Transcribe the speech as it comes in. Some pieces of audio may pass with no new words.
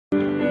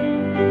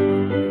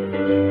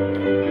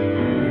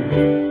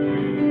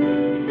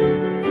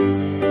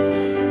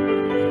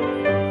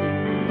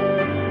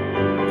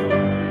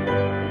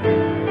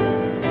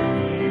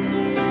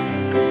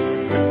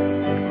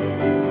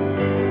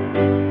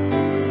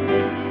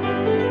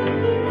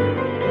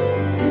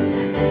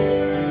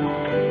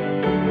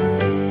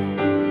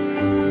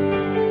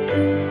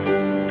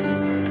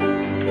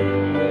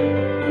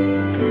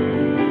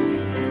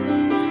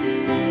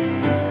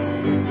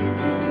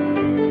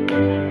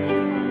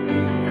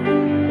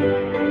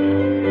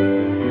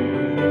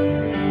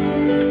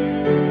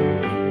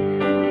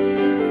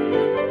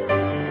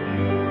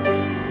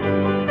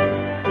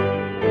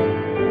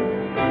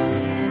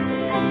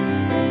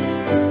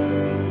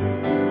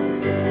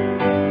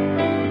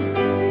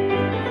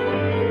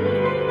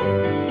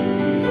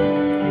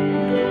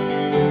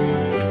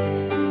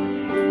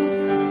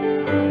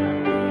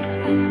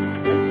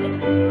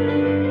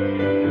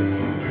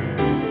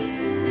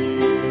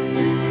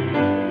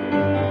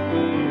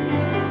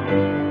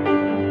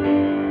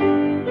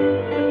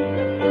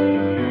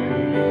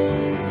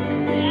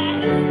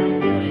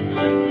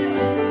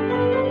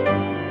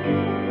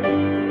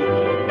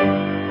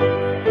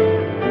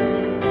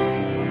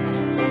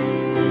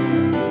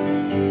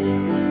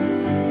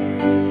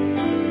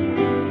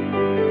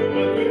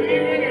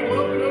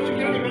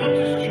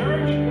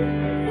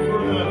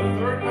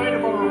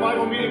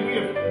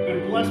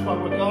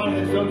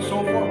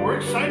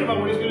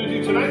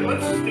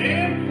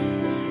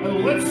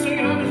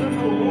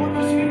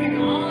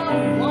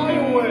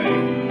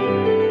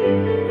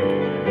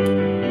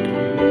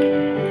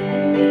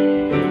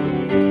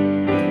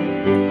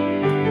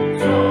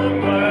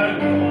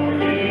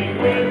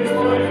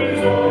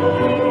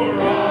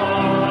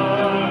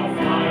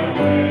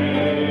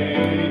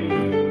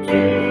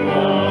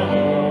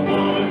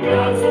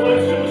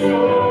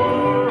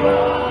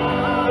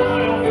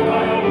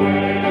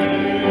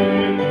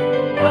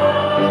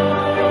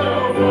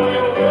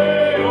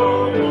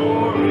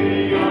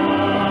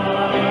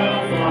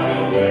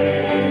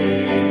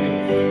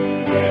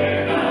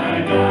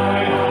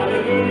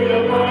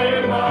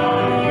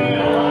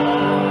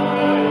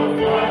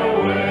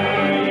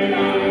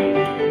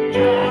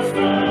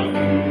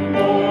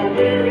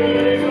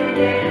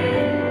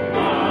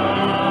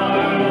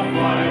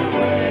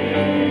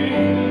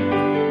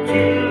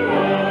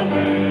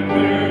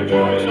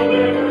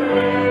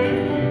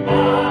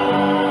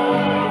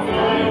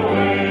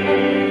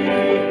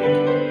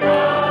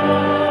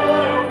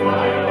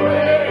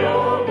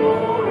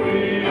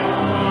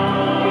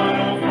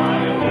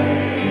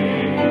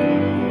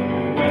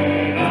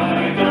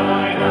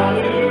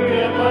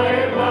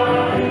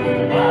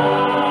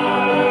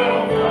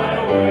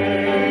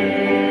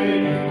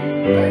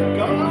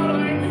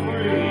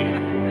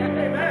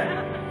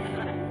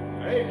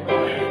Hey,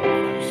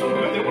 so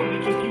good, they wanted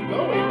to just keep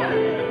going.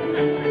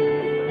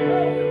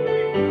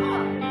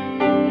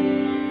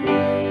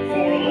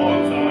 For a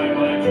long time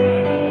I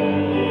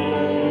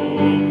traveled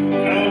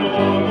down a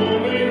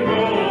lonely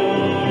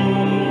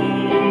road.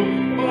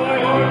 My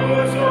heart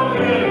was so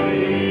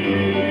heavy,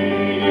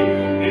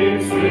 in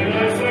sin I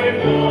sank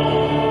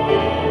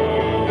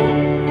low.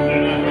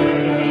 Then I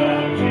heard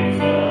about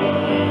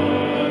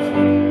Jesus,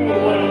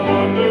 what a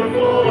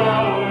wonderful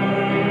hour.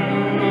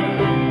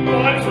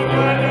 I'm so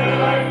glad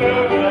that I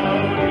found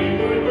out He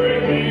would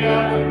bring me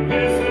out from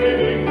His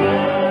saving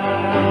power.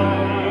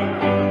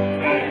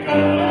 Thank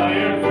God I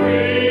am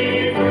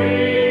free,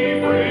 free,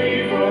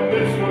 free from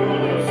this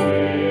world of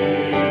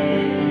sin.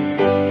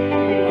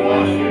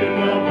 Washed in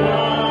the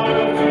blood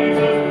of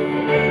Jesus,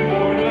 been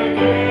born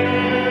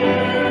again.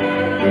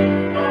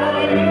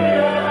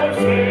 Hallelujah, I'm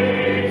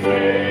saved,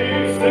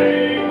 saved,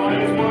 saved by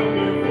His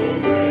wonderful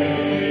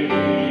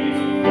grace.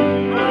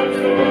 I'm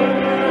so glad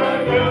that I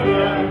found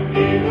out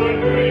He would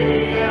bring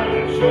me out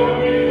and show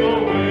me the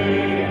way.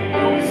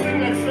 When we sing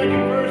that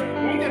second verse,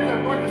 when we get that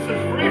part that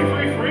says free,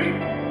 free, free,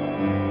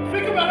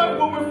 think about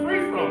what we're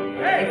free from.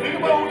 And think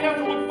about what we have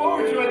to look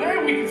forward to. And then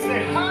we can say,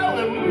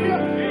 hallelujah,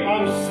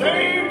 I'm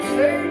saved,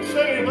 saved,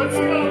 saved. Let's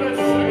sing on that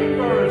second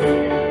verse.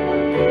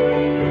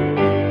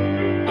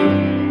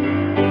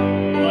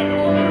 Like a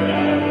bird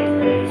out of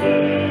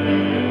prison,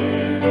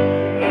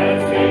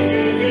 that's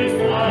taking his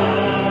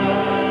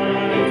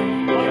flight.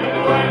 Like a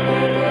black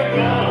man that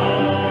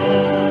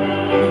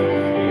God,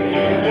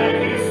 in that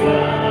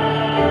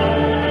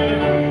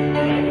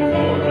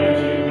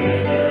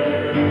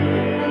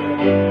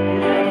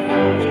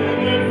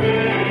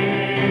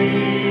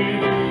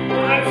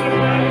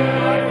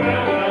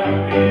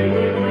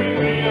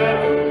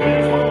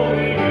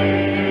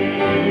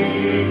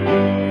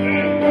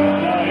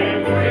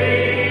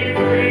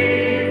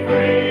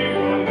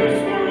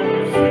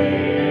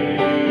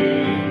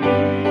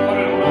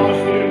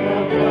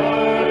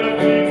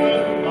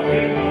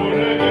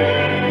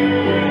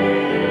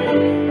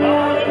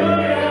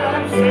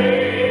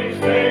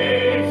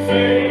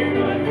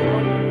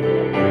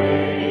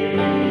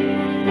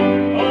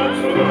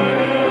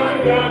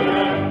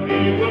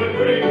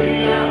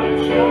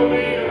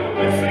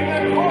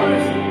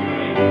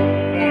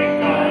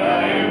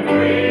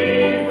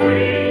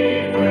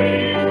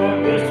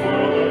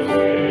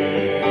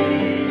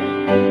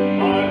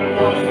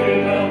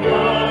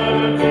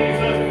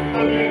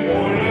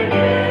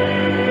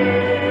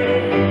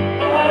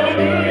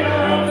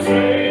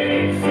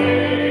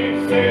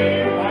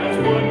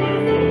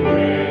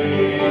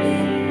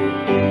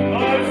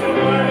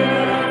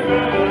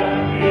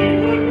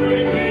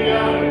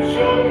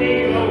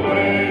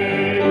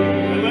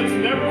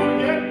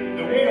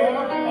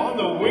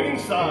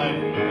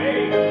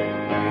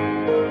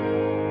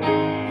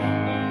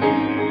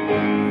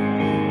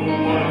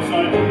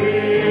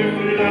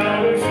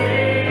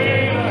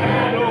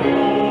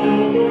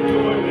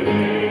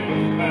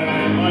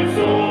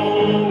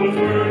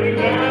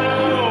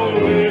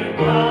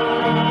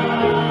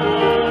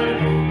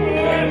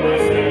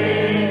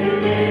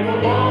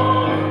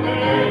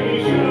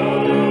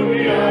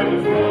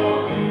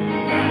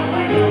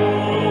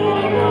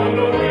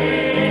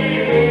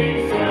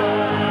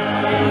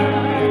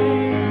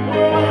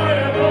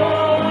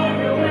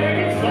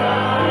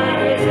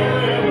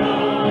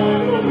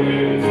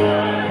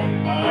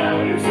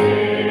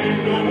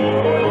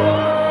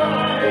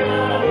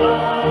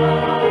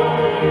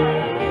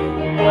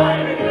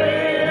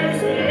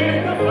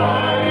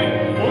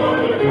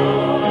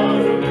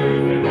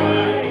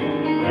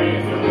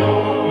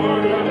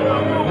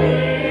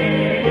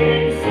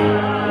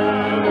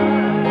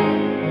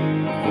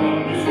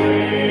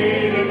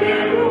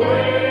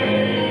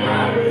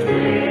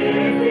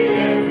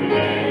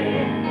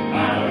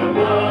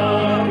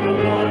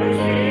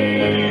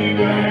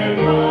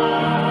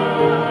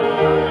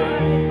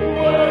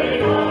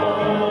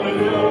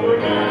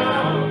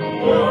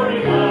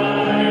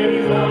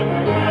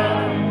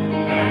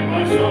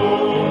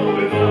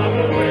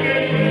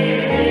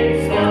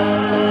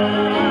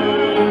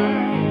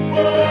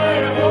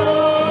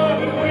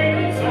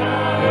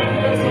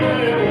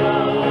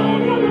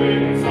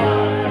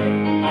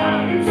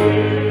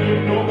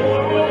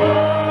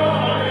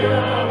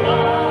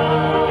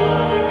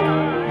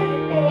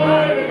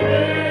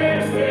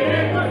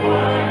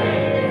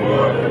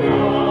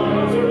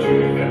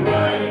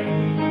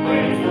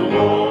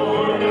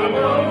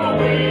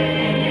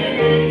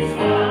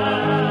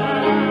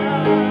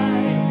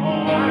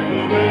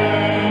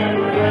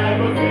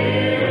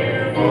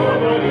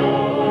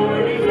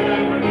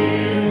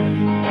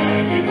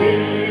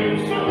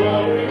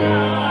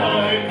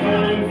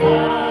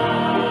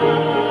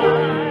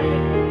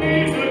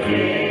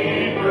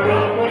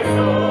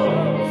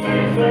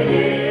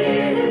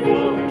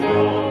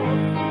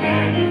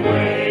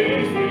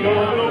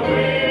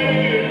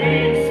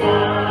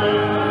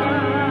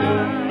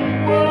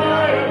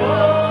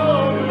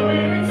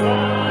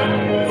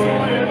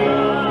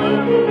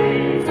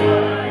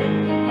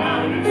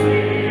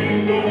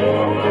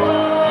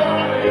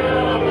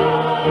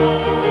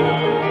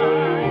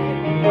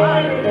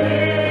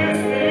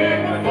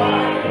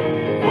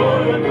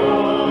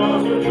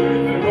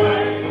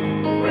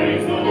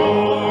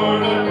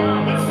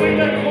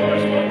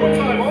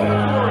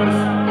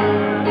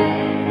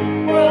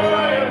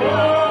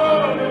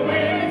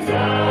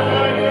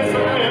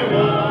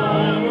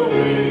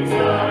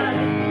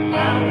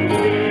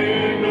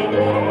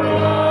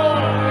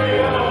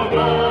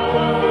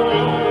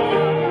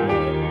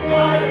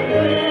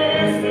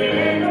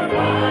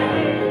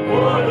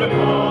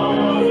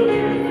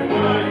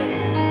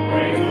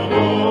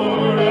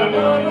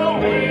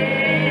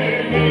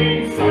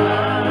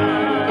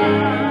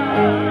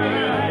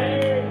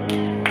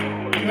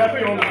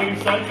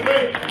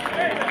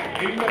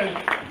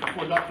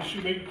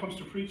Shoemaker comes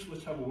to preach,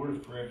 let's have a word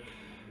of prayer.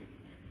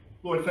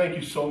 Lord, thank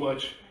you so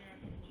much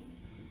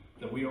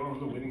that we are on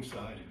the winning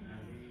side.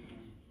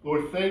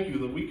 Lord, thank you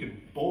that we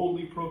can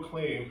boldly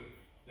proclaim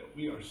that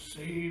we are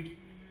saved,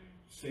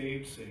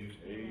 saved, saved.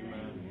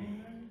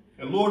 Amen.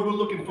 And Lord, we're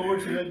looking forward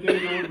to that day,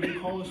 Lord, when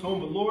you call us home.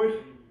 But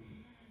Lord,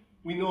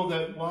 we know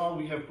that while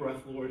we have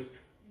breath, Lord,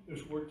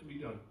 there's work to be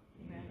done.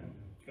 Amen.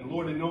 And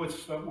Lord, I know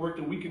it's not work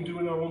that we can do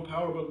in our own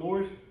power, but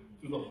Lord,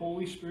 through the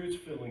Holy Spirit's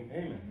filling.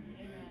 Amen.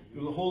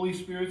 Through the Holy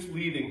Spirit's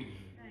leading,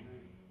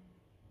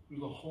 through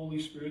the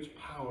Holy Spirit's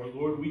power,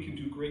 Lord, we can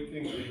do great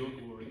things for your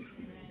glory.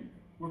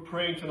 We're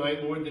praying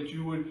tonight, Lord, that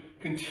you would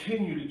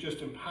continue to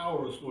just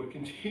empower us, Lord,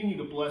 continue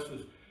to bless us,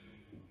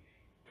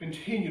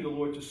 continue to,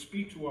 Lord, to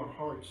speak to our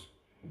hearts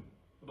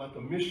about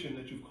the mission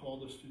that you've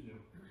called us to do.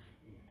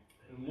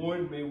 And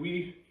Lord, may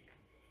we,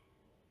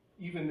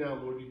 even now,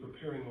 Lord, be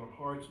preparing our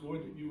hearts, Lord,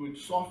 that you would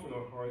soften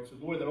our hearts,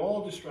 and Lord, that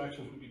all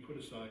distractions would be put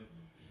aside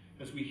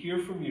as we hear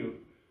from you.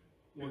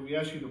 Lord, we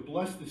ask you to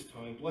bless this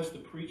time, bless the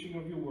preaching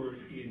of your word.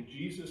 In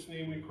Jesus'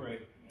 name we pray.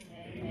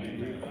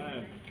 Amen.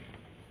 Amen.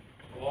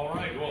 Well, all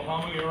right. Well,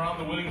 how many are on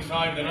the winning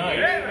side tonight?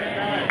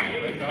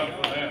 Thank God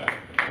for that.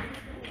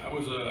 I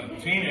was a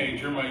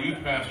teenager. My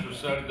youth pastor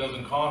said it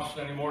doesn't cost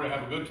any more to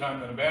have a good time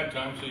than a bad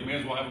time, so you may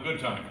as well have a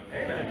good time.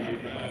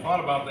 I thought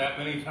about that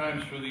many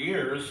times through the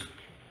years.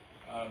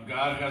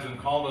 God hasn't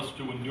called us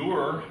to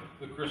endure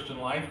the Christian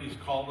life. He's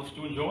called us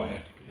to enjoy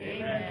it.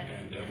 Amen.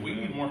 And we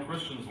need more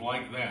Christians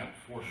like that,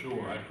 for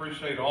sure. I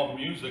appreciate all the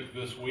music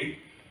this week.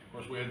 Of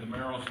course, we had the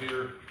Merrills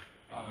here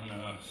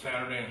on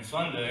Saturday and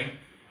Sunday,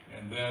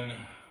 and then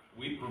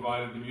we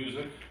provided the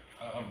music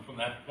from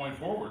that point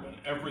forward. And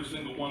every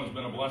single one has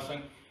been a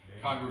blessing.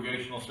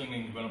 Congregational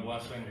singing has been a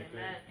blessing,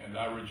 and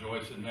I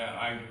rejoice in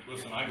that.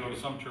 Listen, I go to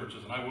some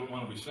churches, and I wouldn't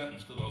want to be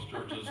sentenced to those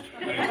churches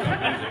based on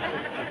music.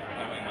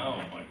 I mean,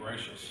 oh my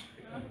gracious.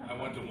 I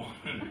went to one,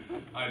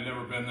 and I had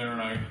never been there,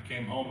 and I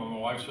came home, and my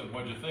wife said,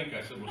 "What'd you think?"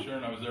 I said, "Well,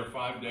 Sharon, I was there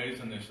 5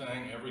 days, and they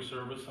sang every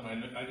service, and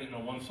I didn't know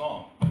one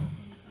song.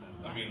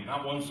 I mean,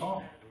 not one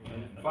song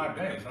in 5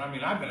 days. And I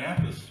mean, I've been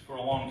at this for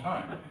a long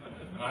time.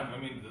 And I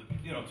mean,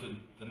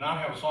 to not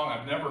have a song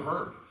I've never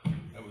heard,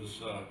 it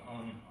was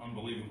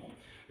unbelievable.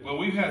 Well,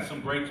 we've had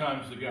some great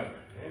times together,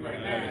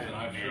 great days, and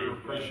I've sure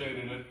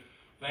appreciated it.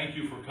 Thank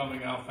you for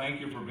coming out. Thank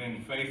you for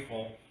being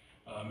faithful.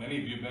 Many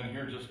of you have been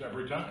here just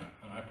every time,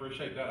 and I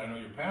appreciate that. I know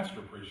your pastor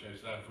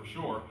appreciates that for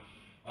sure.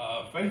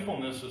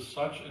 Faithfulness is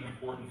such an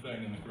important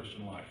thing in the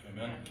Christian life,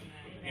 amen?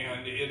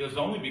 And it is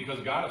only because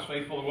God is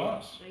faithful to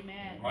us,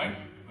 right?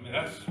 I mean,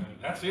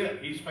 that's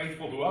it. He's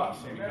faithful to us,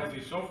 and because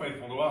he's so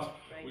faithful to us,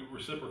 we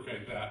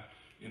reciprocate that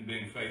in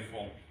being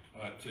faithful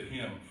to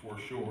him for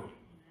sure.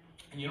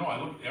 And you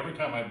know, every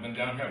time I've been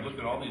down here, I've looked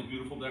at all these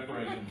beautiful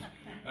decorations,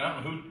 and I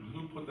don't know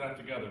who put that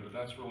together, but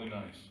that's really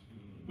nice.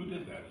 Who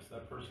did that? Is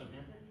that person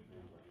here?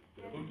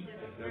 Who did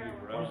that? Debbie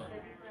Brower.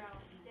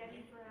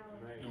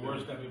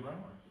 Where's Debbie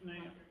Brower?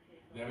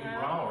 Debbie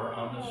Brower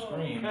on the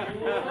screen.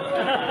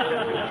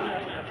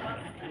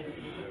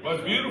 Well,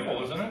 it's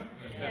beautiful, isn't it?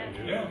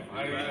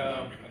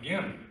 Yeah.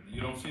 Again,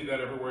 you don't see that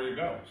everywhere you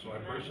go, so I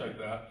appreciate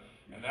that.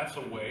 And that's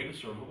a way to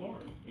serve the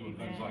Lord. Doing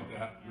things like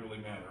that really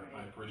matter.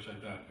 I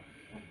appreciate that.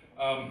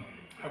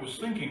 I was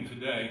thinking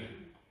today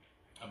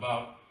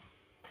about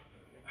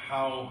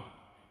how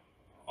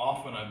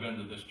often I've been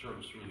to this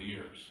church through the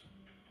years.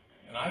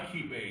 And I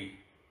keep a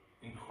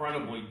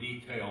incredibly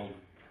detailed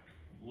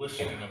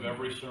listing of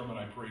every sermon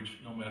I preach,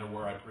 no matter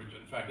where I preach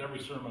it. In fact, every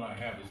sermon I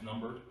have is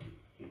numbered,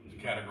 is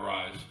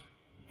categorized.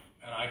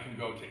 And I can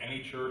go to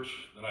any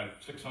church that I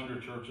have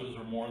 600 churches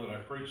or more that I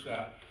preached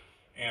at,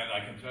 and I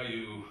can tell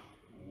you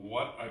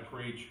what I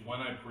preached,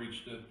 when I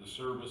preached it, the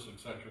service,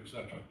 etc.,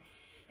 etc.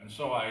 And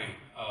so I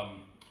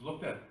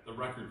looked at the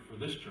record for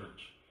this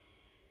church,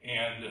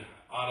 and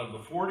out of the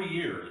 40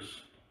 years,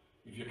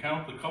 if you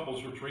count the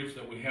couples retreats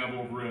that we have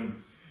over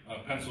in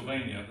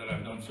Pennsylvania that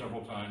I've done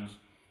several times,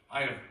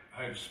 I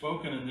have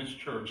spoken in this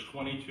church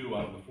 22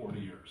 out of the 40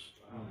 years.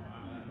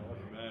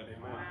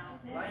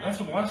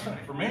 That's a blessing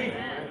for me.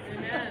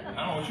 I don't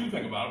know what you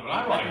think about it, but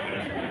I like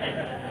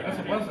it. That's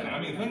a blessing. I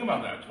mean, think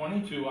about that,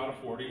 22 out of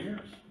 40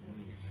 years.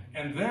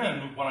 And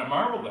then, what I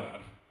marveled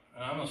at,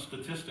 and I'm a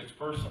statistics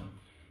person,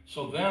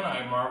 so then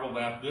I marveled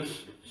at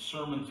this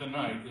sermon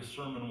tonight is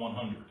sermon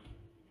 100.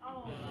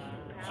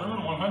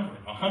 Sermon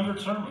 100, 100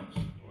 sermons.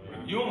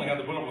 You only had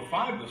to put up with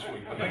 5 this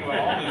week. But think about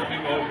all these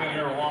people who've been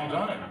here a long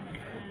time.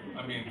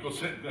 I mean,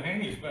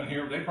 Haney's been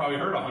here. They probably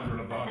heard 100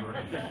 of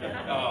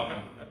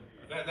 100.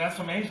 That's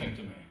amazing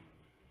to me.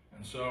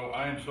 And so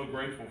I am so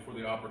grateful for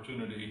the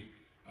opportunity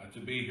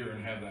to be here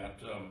and have that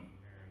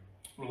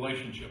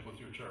relationship with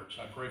your church.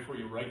 I pray for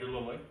you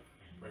regularly.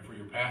 Pray for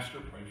your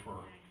pastor. Pray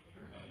for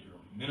your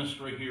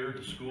ministry here,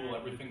 the school,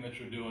 everything that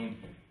you're doing.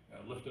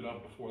 Lift it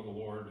up before the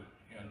Lord.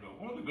 And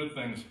one of the good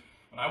things,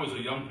 when I was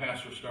a young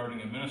pastor starting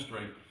in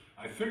ministry,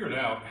 I figured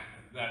out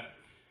that,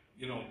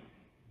 you know,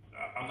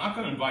 I'm not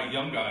going to invite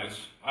young guys.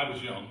 I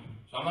was young,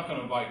 so I'm not going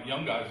to invite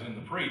young guys in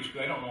to preach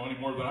because they don't know any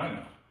more than I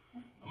know.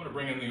 I'm going to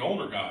bring in the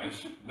older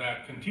guys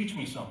that can teach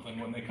me something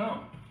when they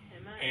come.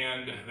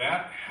 And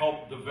that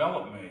helped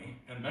develop me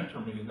and mentor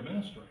me in the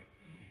ministry.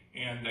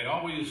 And they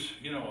always,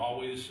 you know,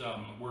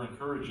 were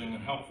encouraging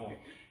and helpful.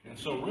 And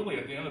so really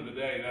at the end of the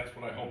day, that's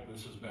what I hope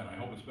this has been. I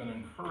hope it's been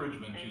an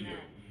encouragement to you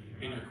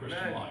in your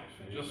Christian life.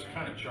 And just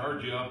kind of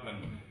charge you up and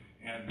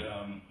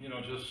you know,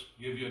 just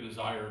give you a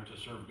desire to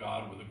serve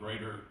God with a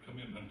greater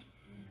commitment,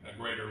 a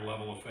greater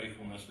level of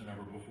faithfulness than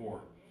ever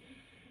before.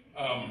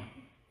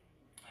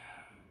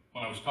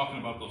 When I was talking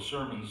about those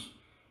sermons,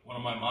 one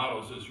of my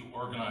mottos is you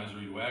organize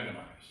or you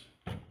agonize.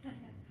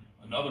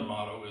 Another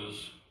motto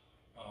is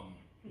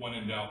when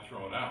in doubt,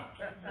 throw it out.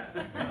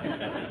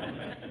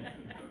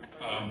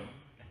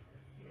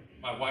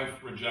 My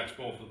wife rejects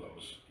both of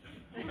those.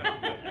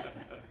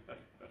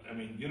 I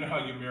mean, you know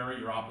how you marry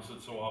your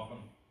opposite so often?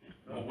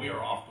 Well, we are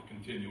off the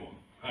continuum.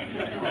 I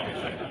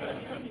promise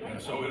you. And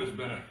so it has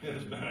been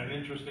an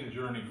interesting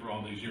journey for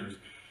all these years.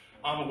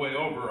 On the way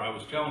over, I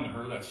was telling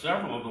her that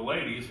several of the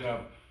ladies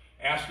have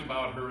asked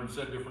about her and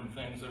said different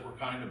things that were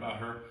kind about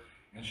her.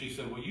 And she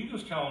said, well, you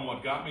just tell them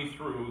what got me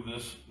through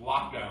this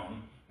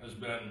lockdown has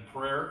been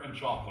prayer and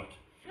chocolate.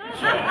 So I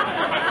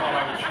thought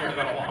I would share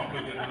that along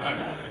with you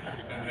tonight.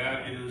 And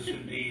that is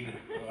indeed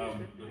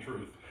the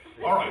truth.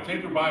 All right,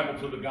 take your Bible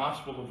to the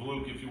Gospel of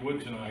Luke, if you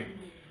would, tonight.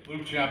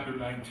 Luke chapter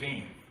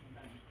 19.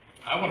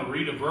 I want to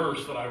read a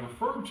verse that I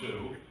referred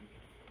to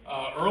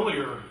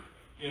earlier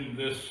in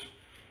this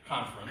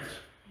conference.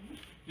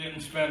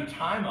 Didn't spend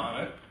time on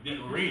it,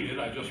 didn't read it,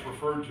 I just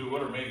referred to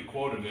it or maybe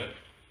quoted it.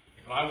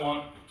 But I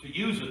want to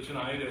use it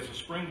tonight as a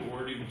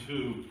springboard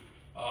into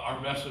our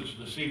message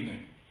this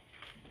evening.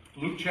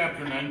 Luke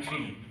chapter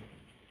 19.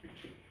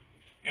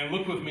 And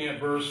look with me at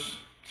verse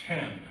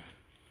 10.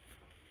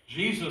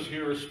 Jesus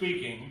here is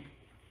speaking,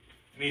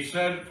 and he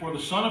said, for the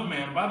Son of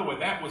Man, by the way,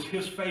 that was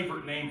his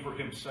favorite name for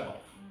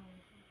himself.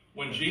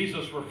 When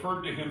Jesus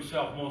referred to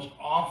himself most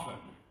often,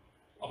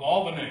 of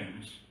all the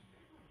names,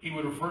 he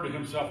would refer to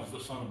himself as the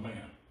Son of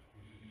Man.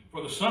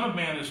 For the Son of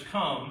Man is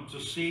come to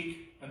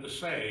seek and to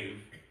save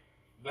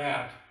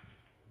that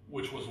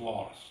which was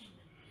lost.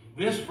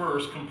 This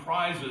verse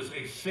comprises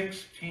a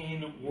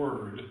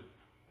 16-word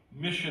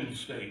mission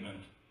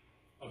statement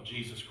of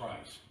Jesus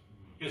Christ.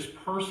 His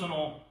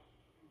personal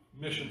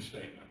mission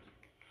statement.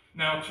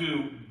 Now,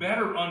 to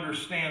better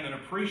understand and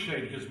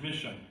appreciate his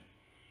mission,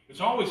 it's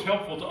always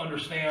helpful to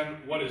understand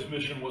what his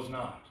mission was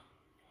not.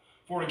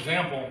 For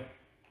example,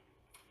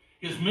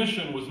 his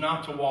mission was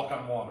not to walk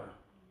on water.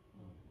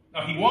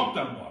 Now, he walked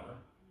on water.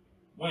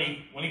 When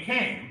he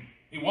came,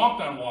 he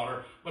walked on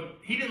water, but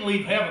he didn't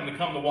leave heaven to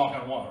come to walk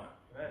on water.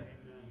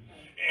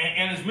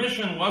 And his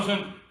mission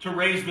wasn't to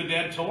raise the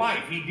dead to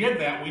life. He did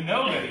that. We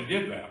know that he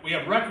did that. We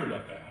have record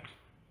of that.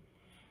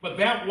 But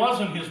that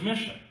wasn't his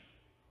mission.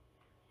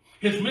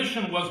 His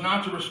mission was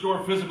not to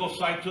restore physical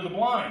sight to the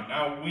blind.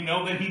 Now, we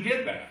know that he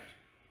did that.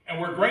 And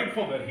we're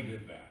grateful that he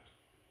did that.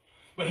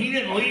 But he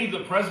didn't leave the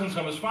presence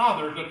of his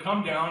Father to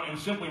come down and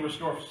simply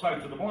restore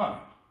sight to the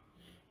blind.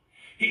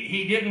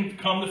 He didn't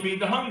come to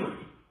feed the hungry.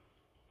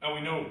 Now,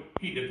 we know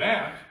he did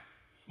that.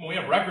 Well, we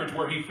have records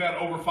where he fed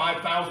over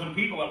 5,000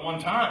 people at one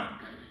time.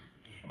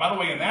 And by the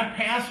way, in that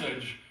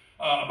passage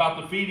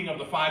about the feeding of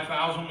the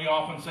 5,000, we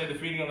often say the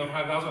feeding of the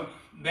 5,000,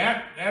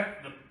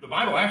 the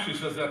Bible actually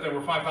says that there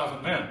were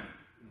 5,000 men.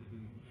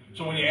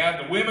 So when you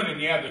add the women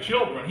and you add the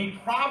children, he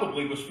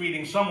probably was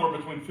feeding somewhere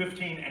between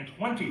 15 and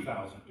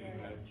 20,000 people,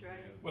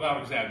 without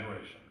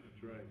exaggeration.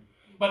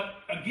 But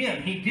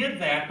again, he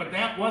did that, but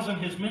that wasn't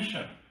his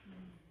mission.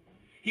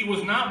 He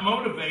was not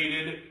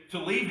motivated to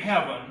leave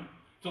heaven,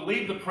 to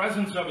leave the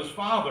presence of his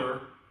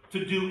Father,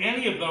 to do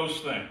any of those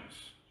things.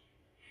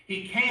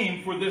 He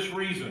came for this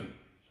reason,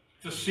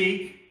 to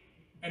seek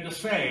and to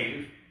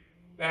save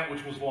that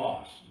which was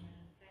lost.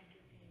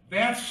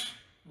 That's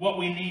what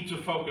we need to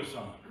focus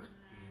on.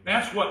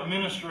 That's what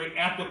ministry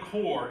at the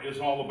core is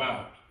all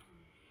about.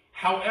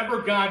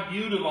 However God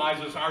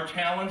utilizes our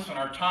talents and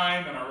our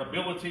time and our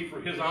ability for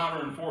his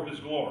honor and for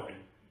his glory,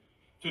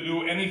 to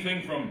do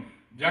anything from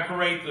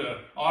decorate the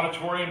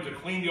auditorium, to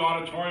clean the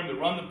auditorium, to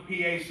run the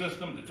PA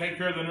system, to take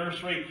care of the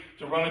nursery,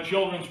 to run a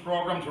children's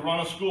program, to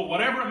run a school,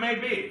 whatever it may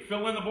be,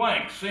 fill in the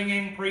blank,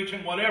 singing,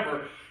 preaching,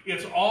 whatever,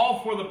 it's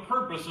all for the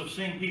purpose of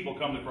seeing people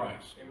come to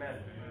Christ. Amen.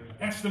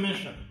 That's the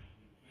mission.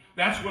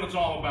 That's what it's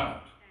all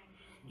about.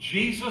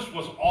 Jesus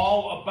was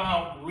all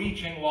about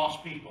reaching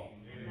lost people.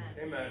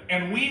 Amen.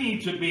 And we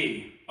need to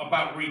be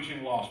about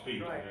reaching lost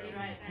people.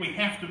 We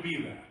have to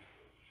be that.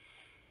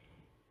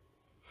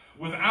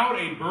 Without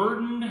a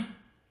burdened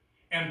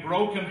and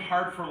broken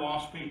heart for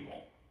lost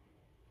people,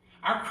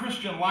 our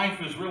Christian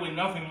life is really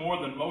nothing more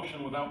than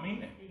motion without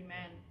meaning.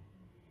 Amen.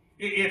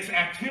 It's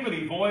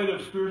activity void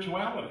of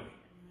spirituality.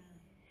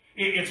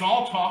 It's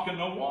all talk and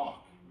no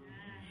walk.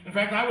 In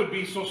fact, I would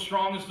be so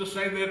strong as to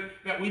say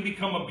that we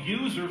become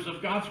abusers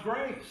of God's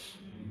grace.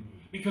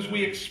 Because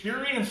we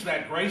experience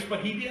that grace,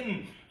 but He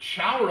didn't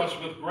shower us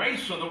with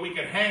grace so that we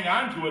could hang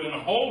on to it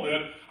and hold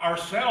it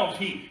ourselves.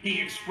 He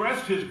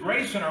expressed His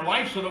grace in our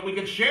life so that we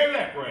could share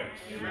that grace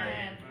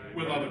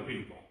with other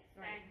people.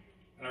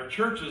 And our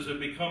churches have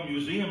become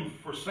museums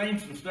for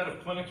saints instead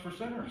of clinics for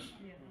sinners.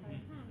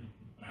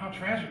 And how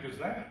tragic is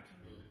that?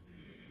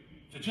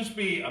 To just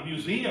be a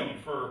museum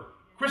for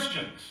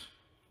Christians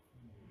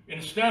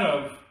instead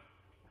of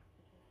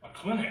a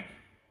clinic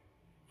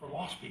for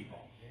lost people.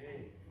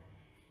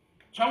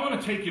 So I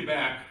want to take you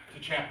back to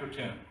chapter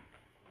 10,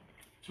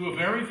 to a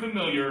very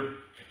familiar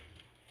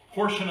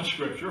portion of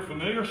Scripture, a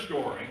familiar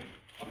story,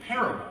 a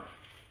parable.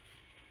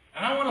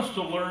 And I want us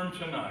to learn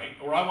tonight,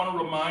 or I want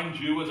to remind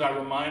you as I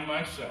remind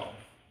myself,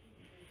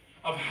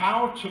 of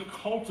how to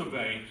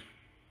cultivate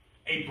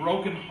a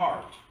broken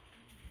heart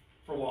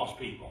for lost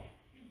people.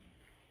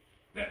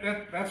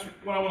 That's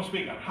what I want to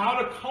speak on. How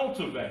to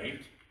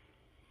cultivate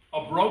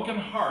a broken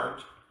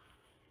heart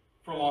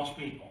for lost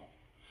people.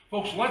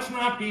 Folks, let's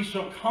not be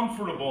so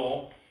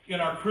comfortable in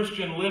our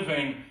Christian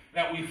living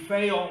that we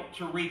fail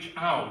to reach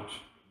out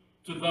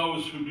to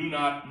those who do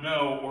not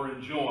know or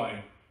enjoy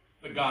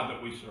the God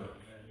that we serve.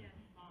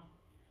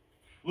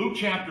 Luke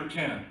chapter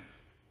 10.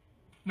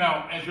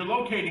 Now, as you're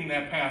locating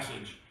that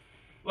passage,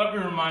 let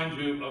me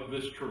remind you of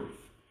this truth.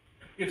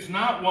 It's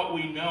not what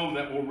we know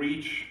that will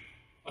reach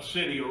a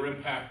city or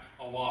impact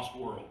a lost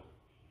world.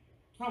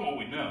 It's not what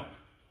we know.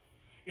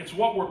 It's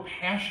what we're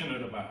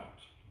passionate about.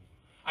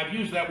 I've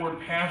used that word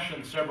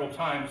passion several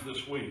times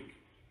this week.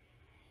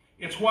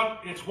 It's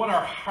what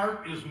our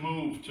heart is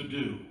moved to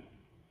do.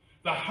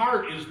 The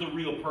heart is the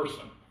real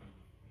person.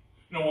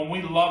 You know, when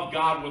we love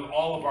God with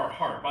all of our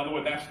heart, by the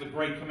way, that's the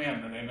great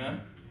commandment,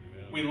 amen?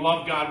 We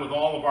love God with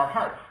all of our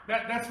heart.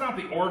 That's not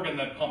the organ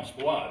that pumps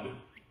blood.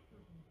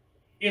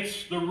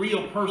 It's the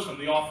real person,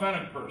 the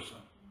authentic person.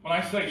 When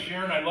I say,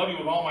 Sharon, I love you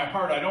with all my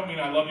heart, I don't mean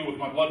I love you with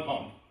my blood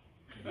pump.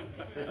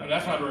 And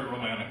that's not very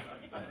romantic.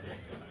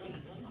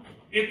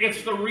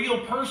 It's the real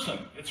person.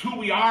 It's who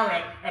we are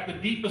at the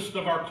deepest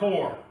of our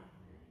core.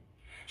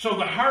 So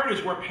the heart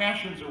is where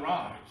passions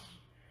arise.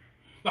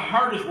 The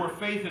heart is where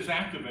faith is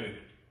activated.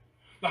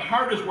 The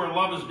heart is where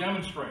love is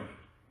demonstrated.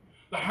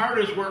 The heart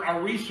is where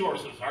our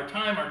resources, our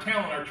time, our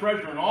talent, our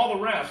treasure, and all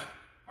the rest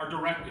are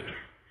directed.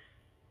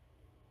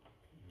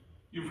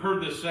 You've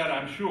heard this said,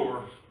 I'm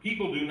sure.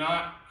 People do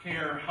not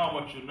care how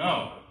much you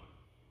know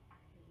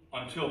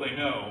until they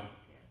know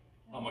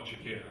how much you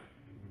care.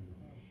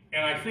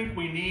 And I think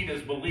we need,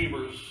 as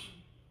believers,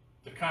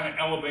 to kind of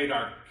elevate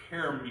our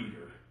care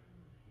meter,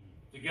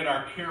 to get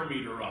our care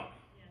meter up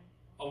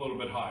a little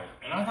bit higher.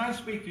 And as I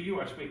speak to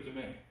you, I speak to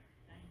me.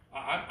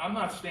 I'm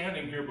not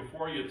standing here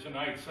before you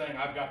tonight saying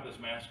I've got this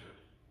mastered.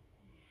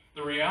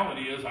 The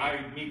reality is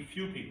I meet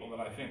few people that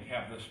I think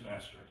have this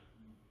mastered.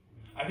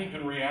 I think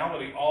in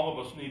reality, all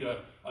of us need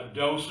a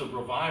dose of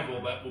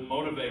revival that will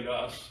motivate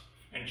us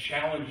and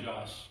challenge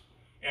us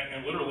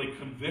and literally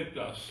convict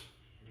us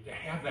to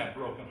have that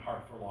broken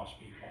heart for lost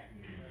people.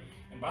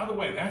 And by the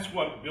way, that's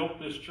what built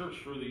this church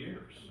through the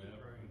years.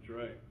 That's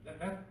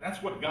right.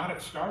 That's what got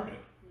it started.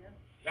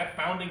 That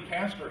founding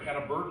pastor had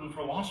a burden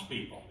for lost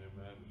people.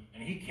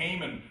 And he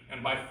came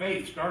and by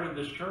faith started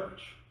this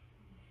church.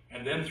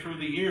 And then through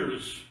the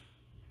years,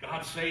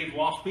 God saved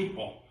lost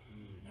people.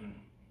 And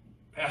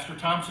Pastor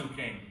Thompson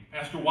came,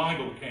 Pastor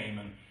Weigel came,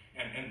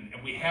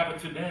 and we have it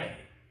today.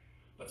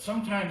 But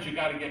sometimes you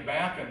got to get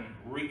back and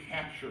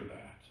recapture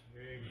that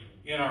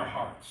in our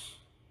hearts.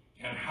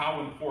 And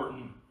how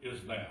important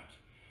is that?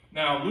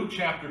 Now, Luke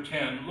chapter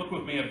 10, look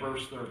with me at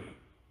verse 30.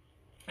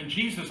 And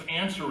Jesus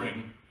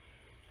answering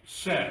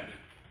said,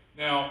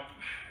 now,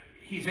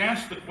 he's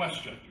asked the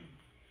question.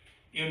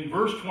 In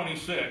verse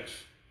 26,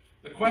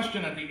 the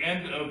question at the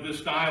end of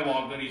this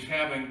dialogue that he's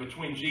having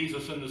between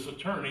Jesus and this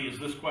attorney is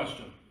this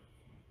question.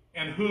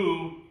 And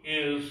who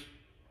is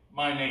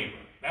my neighbor?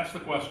 That's the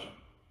question.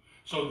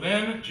 So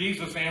then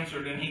Jesus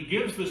answered, and he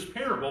gives this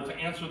parable to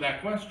answer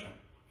that question.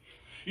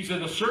 He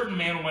said, a certain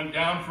man went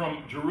down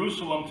from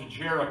Jerusalem to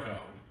Jericho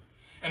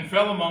and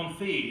fell among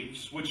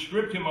thieves, which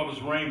stripped him of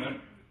his raiment,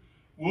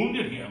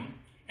 wounded him,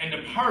 and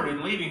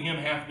departed, leaving him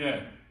half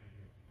dead.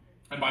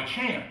 And by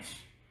chance,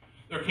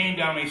 there came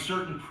down a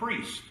certain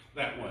priest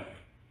that way.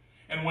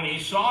 And when he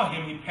saw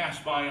him, he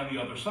passed by on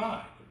the other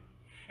side.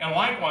 And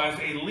likewise,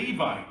 a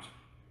Levite,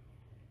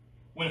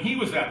 when he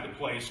was at the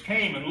place,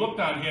 came and looked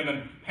on him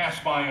and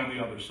passed by on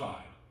the other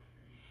side.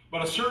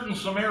 But a certain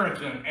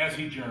Samaritan, as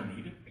he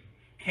journeyed,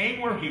 came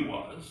where he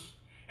was,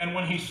 and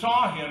when he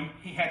saw him,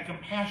 he had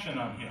compassion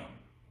on him,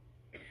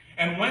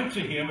 and went to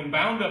him and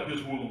bound up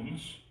his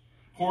wounds,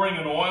 pouring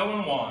in oil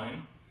and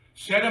wine,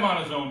 set him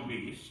on his own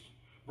beast,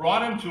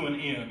 brought him to an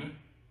inn,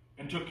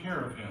 and took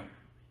care of him.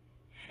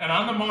 And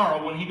on the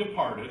morrow, when he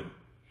departed,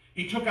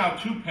 he took out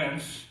 2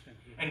 pence,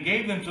 and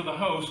gave them to the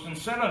host, and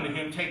said unto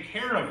him, Take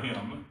care of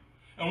him,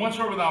 and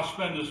whatsoever thou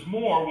spendest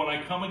more, when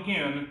I come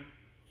again,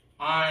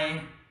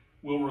 I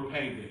will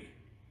repay thee.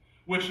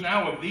 Which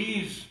now of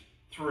these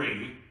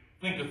 3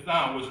 thinkest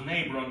thou was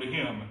neighbor unto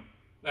him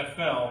that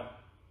fell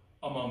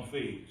among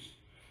thieves?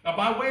 Now,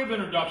 by way of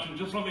introduction,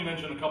 just let me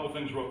mention a couple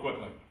things real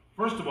quickly.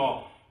 First of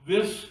all,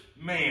 this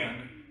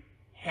man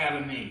had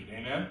a need.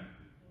 Amen?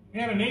 He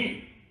had a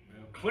need.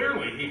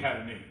 Clearly, he had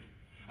a need.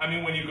 I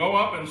mean, when you go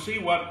up and see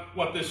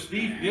what this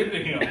thief did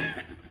to him,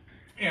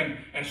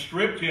 and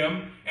stripped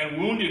him, and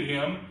wounded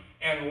him,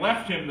 and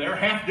left him there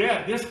half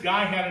dead, this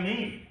guy had a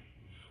need.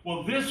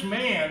 Well, this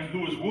man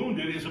who was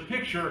wounded is a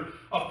picture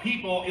of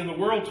people in the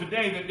world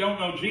today that don't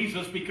know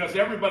Jesus, because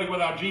everybody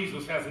without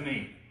Jesus has a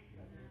need.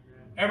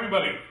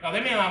 Everybody. Now,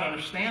 they may not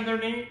understand their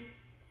need.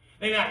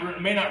 They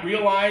may not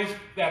realize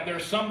that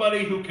there's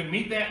somebody who can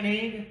meet that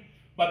need,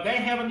 but they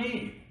have a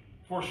need,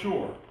 for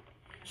sure.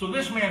 So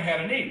this man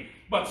had a need.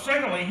 But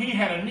secondly, he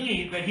had a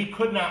need that he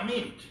could not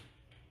meet.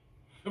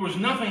 There was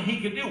nothing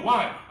he could do.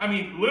 Why? I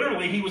mean,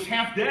 literally, he was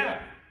half dead.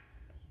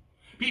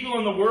 People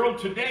in the world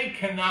today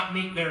cannot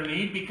meet their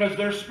need because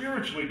they're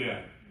spiritually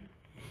dead.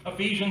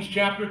 Ephesians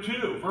chapter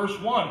 2, verse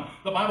 1,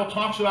 the Bible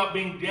talks about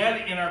being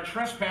dead in our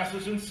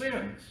trespasses and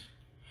sins.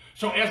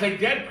 So as a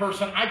dead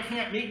person, I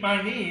can't meet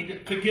my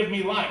need to give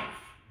me life.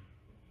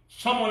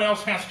 Someone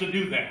else has to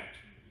do that.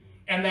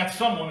 And that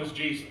someone is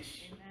Jesus.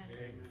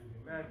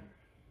 Amen.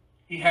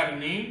 He had a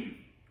need.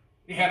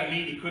 He had a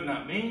need he could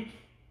not meet.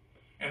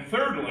 And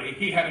thirdly,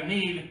 he had a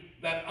need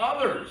that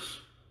others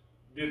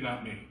did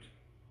not meet.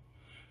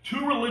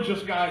 2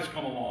 religious guys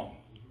come along.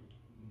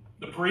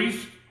 The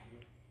priest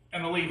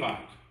and the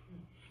Levite.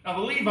 Now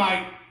the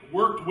Levite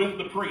worked with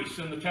the priests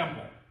in the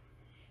temple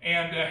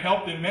and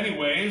helped in many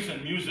ways,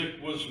 and music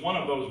was one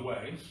of those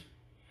ways.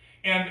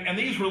 And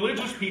these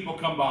religious people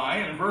come by,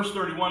 and in verse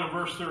 31 and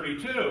verse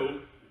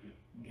 32,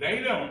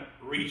 they don't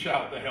reach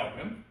out to help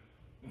him.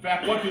 In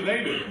fact, what do?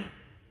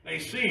 They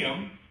see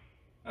him,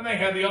 and they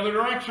head the other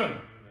direction.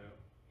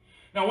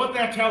 Now, what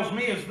that tells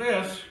me is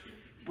this: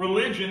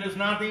 religion is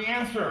not the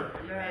answer.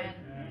 Amen.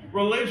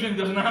 Religion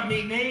does not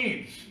meet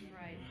needs.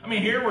 I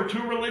mean, here were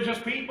 2 religious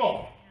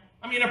people.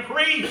 I mean, a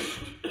priest,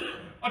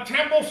 a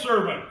temple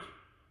servant.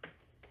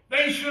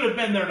 They should have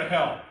been there to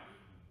help.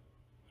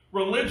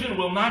 Religion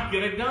will not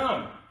get it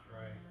done.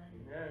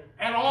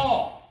 At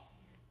all.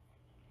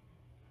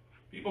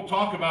 People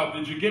talk about,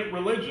 did you get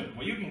religion?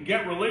 Well, you can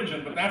get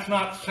religion, but that's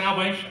not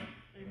salvation.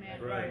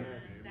 Right.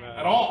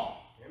 At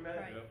all. Amen.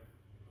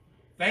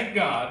 Thank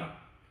God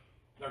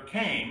there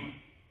came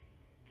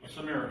a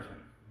Samaritan.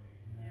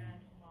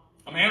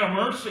 A man of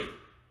mercy.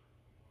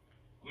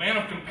 A man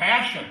of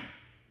compassion.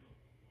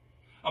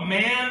 A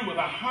man with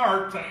a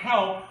heart to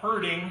help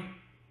hurting,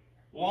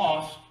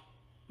 lost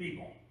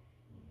people.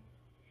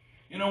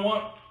 You know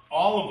what?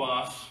 All of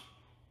us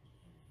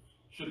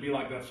should be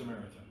like that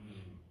Samaritan.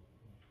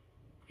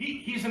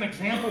 He's an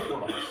example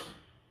for us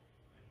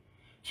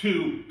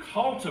to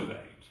cultivate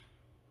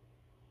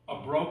a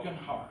broken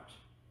heart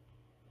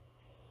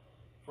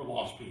for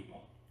lost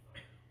people.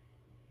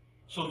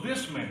 So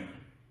this man,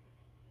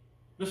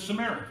 this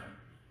Samaritan,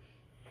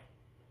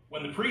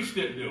 when the priest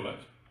didn't do it,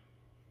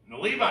 and the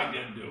Levite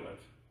didn't do it,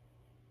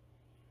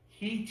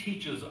 he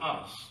teaches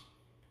us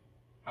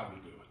how to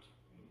do it.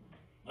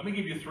 Let me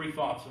give you 3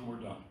 thoughts and we're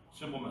done.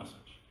 Simple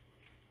message.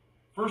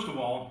 First of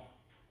all,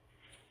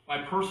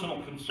 by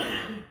personal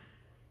concern.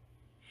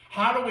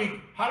 How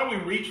do we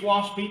reach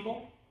lost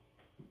people?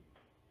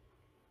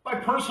 By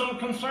personal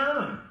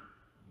concern.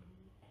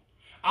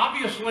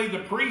 Obviously, the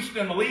priest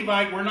and the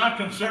Levite were not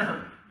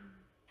concerned.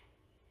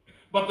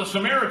 But the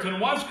Samaritan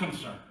was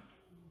concerned.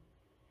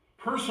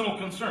 Personal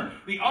concern.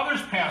 The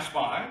others passed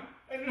by.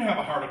 They didn't have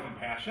a heart of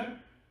compassion.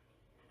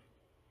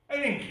 They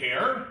didn't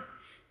care.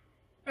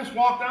 They just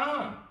walked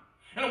on.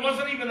 And it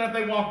wasn't even that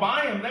they walked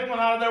by him. They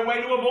went out of their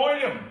way to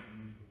avoid him.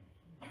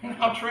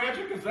 How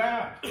tragic is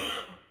that?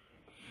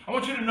 I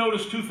want you to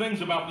notice 2 things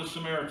about this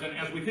Samaritan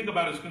as we think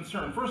about his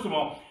concern. First of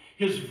all,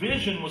 his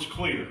vision was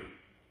clear.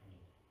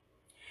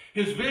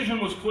 His vision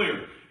was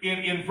clear.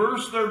 In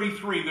verse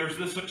 33, there's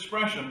this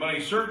expression, but a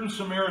certain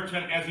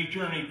Samaritan as he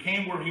journeyed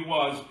came where he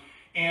was,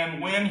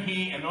 and when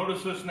he, and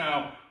notice this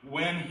now,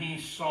 when he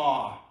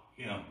saw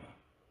him.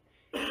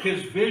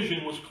 His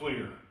vision was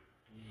clear.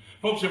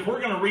 Folks, if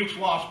we're going to reach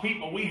lost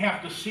people, we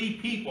have to see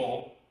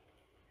people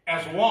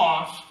as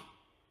lost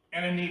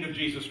and in need of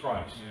Jesus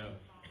Christ.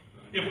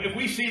 Yeah. If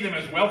we see them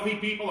as wealthy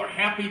people or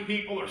happy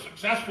people or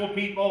successful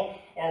people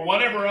or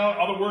whatever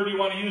other word you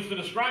want to use to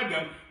describe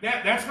them,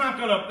 that's not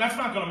going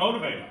to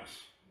motivate us.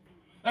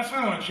 That's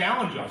not going to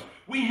challenge us.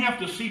 We have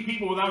to see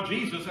people without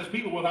Jesus as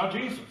people without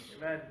Jesus.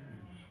 Amen.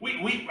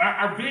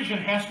 Our vision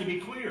has to be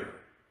clear.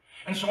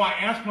 And so I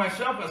ask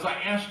myself, as I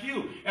ask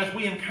you, as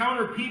we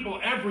encounter people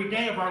every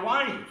day of our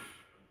life,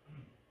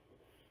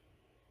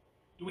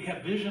 do we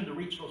have vision to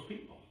reach those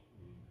people?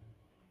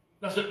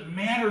 Does it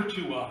matter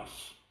to us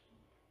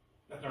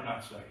that they're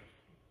not saved?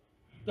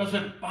 Does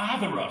it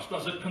bother us?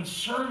 Does it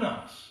concern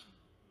us?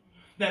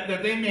 That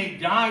they may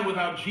die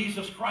without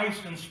Jesus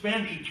Christ and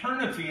spend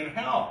eternity in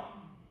hell.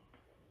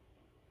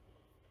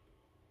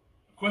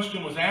 The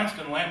question was asked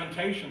in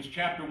Lamentations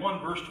chapter 1,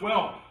 verse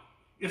 12.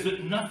 Is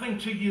it nothing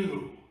to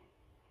you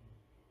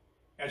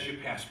as you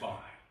pass by?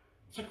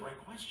 It's a great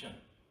question.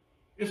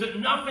 Is it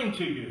nothing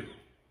to you?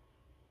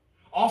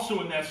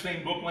 Also in that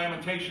same book,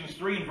 Lamentations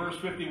 3 and verse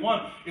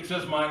 51, it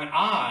says, mine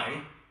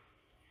eye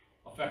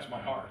affects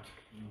my heart.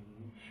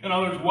 In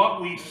other words,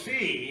 what we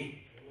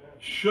see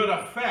should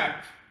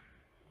affect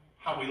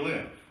how we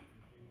live,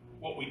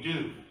 what we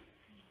do.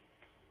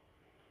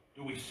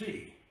 Do we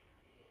see?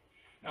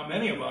 Now,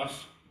 many of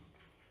us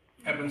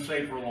have been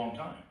saved for a long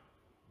time.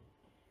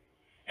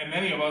 And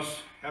many of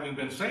us, having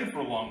been saved for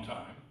a long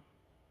time,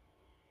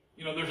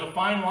 you know, there's a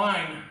fine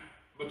line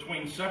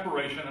between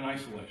separation and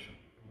isolation.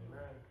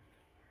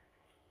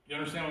 You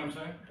understand what I'm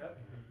saying?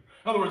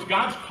 In other words,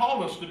 God's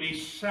called us to be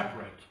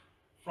separate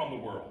from the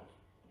world.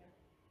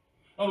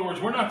 In other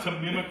words, we're not to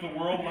mimic the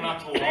world. We're not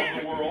to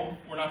love the world.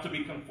 We're not to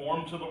be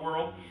conformed to the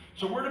world.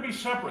 So we're to be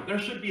separate. There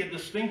should be a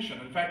distinction.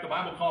 In fact, the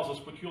Bible calls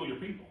us peculiar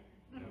people.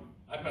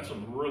 I've met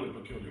some really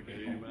peculiar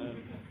people.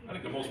 I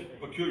think the most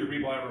peculiar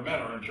people I ever met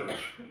are in church.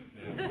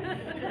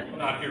 Well,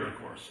 not here, of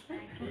course.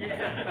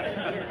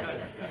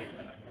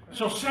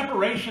 So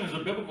separation is a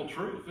biblical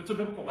truth. It's a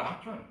biblical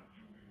doctrine.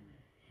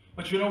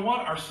 But you know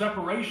what? Our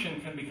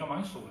separation can become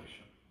isolation.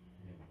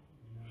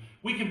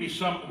 We can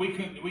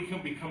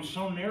become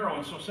so narrow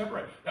and so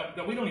separate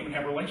that we don't even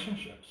have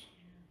relationships.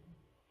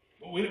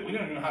 We don't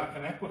even know how to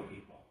connect with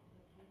people.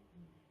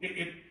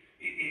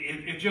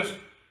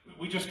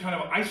 We just kind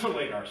of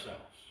isolate ourselves.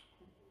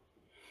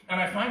 And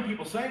I find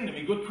people saying to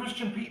me, good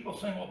Christian people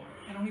saying, well,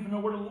 I don't even know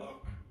where to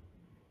look.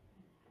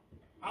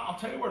 I'll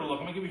tell you where to look.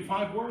 I'm going to give you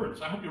 5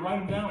 words. I hope you write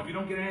them down. If you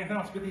don't get anything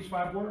else, get these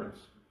 5 words.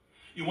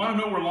 You want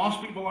to know where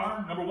lost people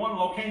are? Number 1,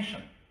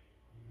 location.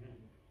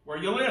 Where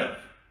you live.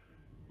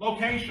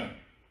 Location.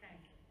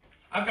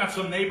 I've got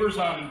some neighbors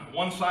on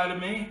one side of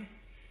me.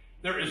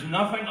 There is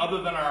nothing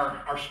other than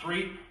our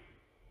street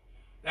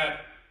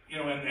that, you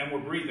know, and we're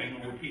breathing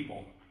and we're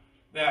people,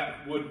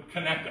 that would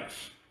connect us.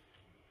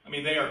 I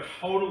mean, they are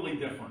totally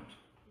different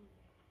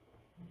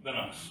than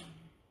us.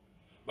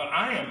 But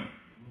I am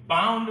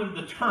bound and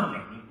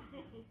determined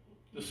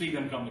to see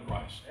them come to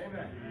Christ.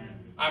 Amen.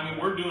 I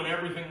mean, we're doing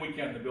everything we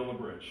can to build a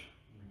bridge.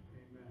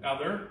 Now,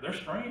 they're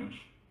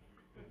strange.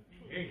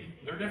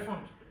 They're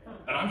different.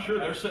 And I'm sure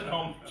they're sitting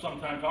home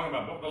sometime talking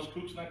about those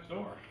kooks next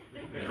door.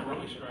 They're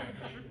really strange.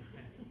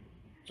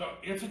 So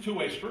it's a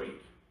two-way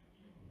street.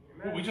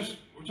 We're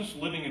just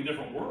living in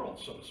different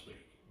worlds, so to speak,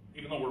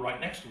 even though we're right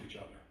next to each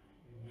other.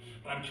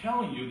 But I'm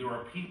telling you, there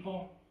are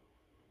people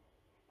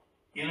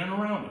in and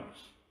around us,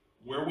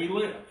 where we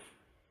live,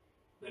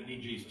 that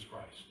need Jesus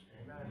Christ.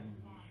 Amen.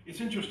 It's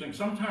interesting.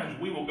 Sometimes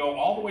we will go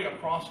all the way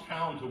across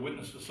town to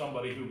witness to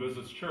somebody who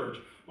visits church,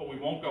 but we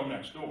won't go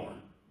next door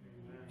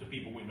to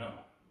people we know.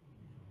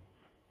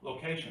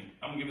 Location.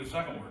 I'm going to give you the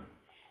second word.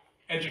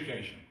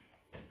 Education.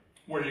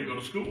 Where do you go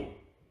to school?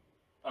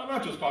 I'm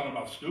not just talking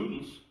about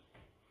students.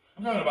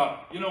 I'm talking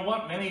about, you know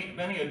what,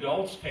 many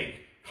adults take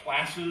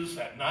classes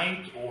at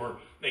night, or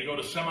they go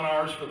to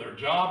seminars for their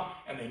job,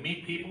 and they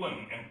meet people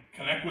and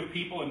connect with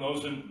people in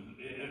those in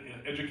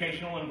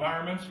educational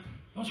environments.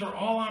 Those are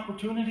all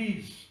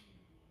opportunities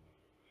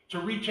to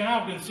reach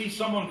out and see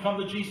someone come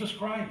to Jesus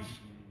Christ.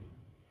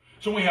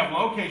 So we have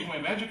location, we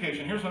have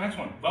education. Here's the next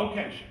one,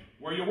 vocation,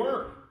 where you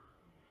work.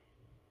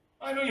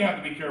 I know you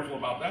have to be careful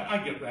about that. I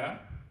get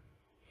that.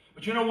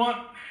 But you know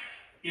what?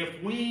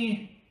 If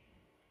we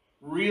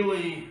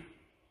really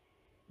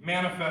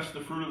manifest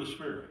the fruit of the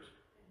Spirit,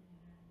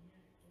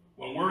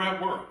 when we're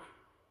at work,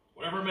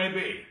 whatever it may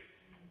be,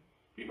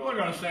 people are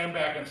going to stand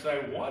back and say,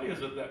 what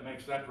is it that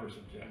makes that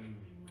person tick?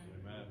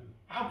 Amen.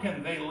 How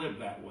can they live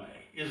that way?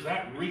 Is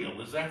that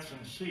real? Is that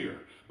sincere?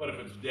 But if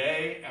it's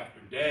day after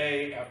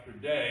day after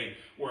day,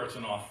 where it's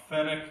an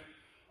authentic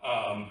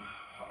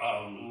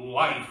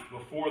life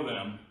before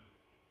them,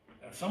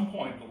 at some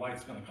point the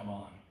light's going to come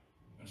on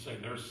and say,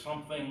 there's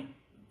something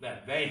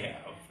that they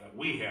have, that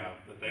we have,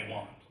 that they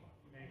want.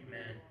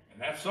 Amen. And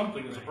that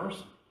something is a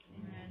person.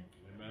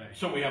 Amen.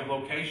 So we have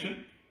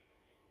location,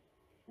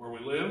 where we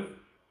live.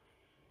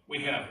 We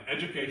have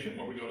education,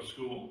 where we go to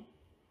school.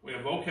 We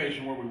have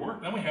vocation, where we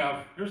work. Then we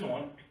have, here's the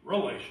one,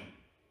 relation.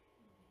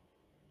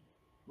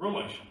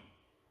 Relation.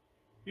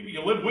 People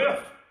you live with.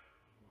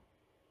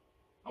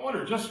 I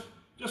wonder, just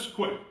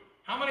quick,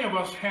 how many of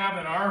us have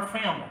in our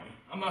family,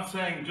 I'm not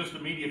saying just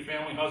immediate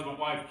family, husband,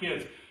 wife,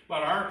 kids,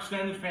 but our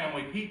extended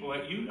family, people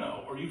that you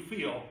know or you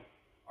feel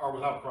are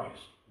without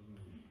Christ?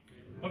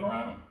 Look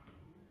around.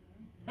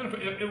 And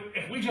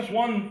if we just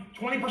won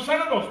 20%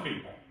 of those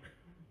people.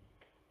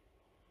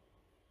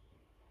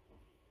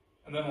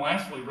 And then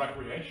lastly,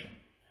 recreation,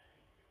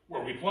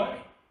 where we play.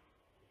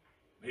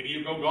 Maybe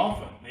you go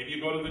golfing. Maybe you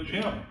go to the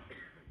gym.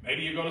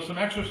 Maybe you go to some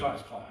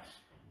exercise class.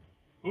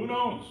 Who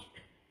knows?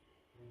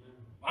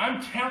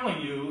 I'm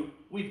telling you,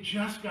 we've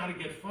just got to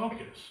get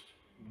focused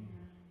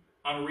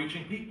on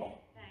reaching people.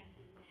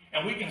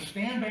 And we can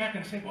stand back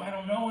and say, well, I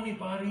don't know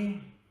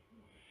anybody.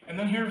 And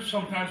then here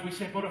sometimes we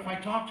say, but if I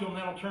talk to them,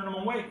 that'll turn them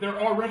away. They're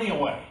already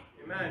away.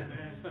 Amen.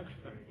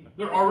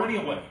 They're already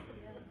away.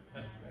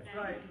 That's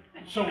right.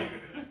 So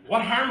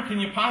what harm can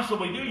you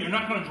possibly do? You're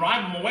not going to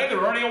drive them away. They're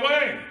already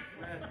away.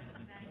 Amen.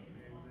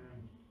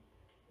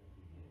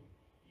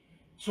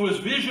 So his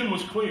vision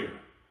was clear.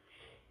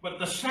 But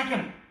the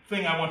second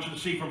thing I want you to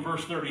see from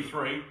verse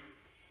 33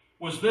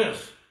 was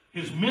this.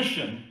 His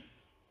mission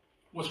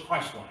was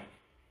Christ-like.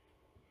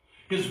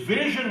 His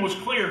vision was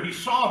clear. He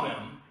saw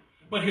them.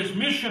 But his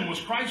mission was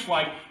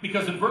Christ-like,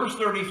 because in verse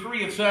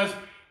 33 it says,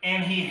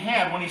 and he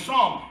had, when he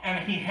saw them,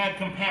 and he had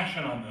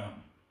compassion on them.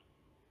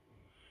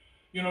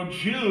 You know,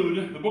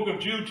 Jude, the book of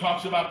Jude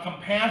talks about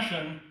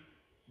compassion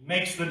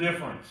makes the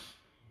difference.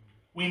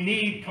 We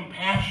need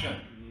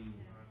compassion.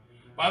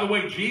 By the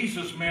way,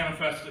 Jesus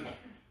manifested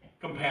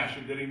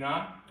compassion, did he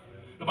not?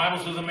 The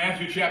Bible says in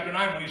Matthew chapter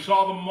 9, when he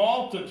saw the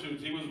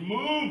multitudes, he was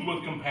moved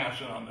with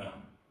compassion on them.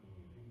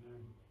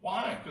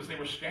 Why? Because they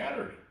were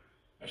scattered,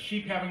 as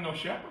sheep having no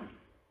shepherd.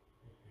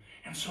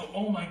 And so,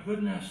 oh my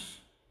goodness,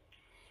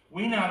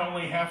 we not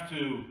only have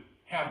to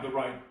have the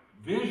right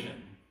vision,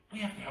 we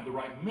have to have the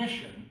right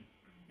mission.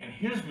 And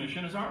his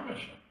mission is our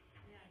mission.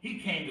 He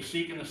came to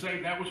seek and to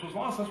save that which was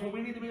lost. That's what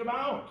we need to be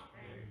about.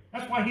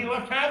 That's why he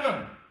left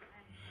heaven.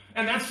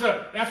 And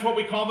that's what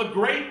we call the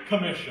Great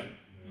Commission.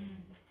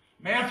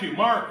 Matthew,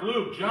 Mark,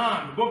 Luke,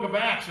 John, the book of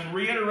Acts, and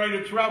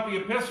reiterated throughout the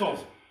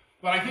epistles.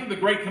 But I think the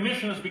Great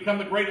Commission has become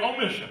the Great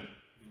Omission.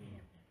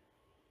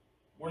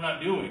 We're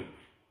not doing,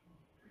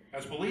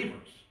 as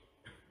believers,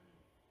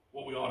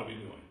 what we ought to be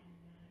doing.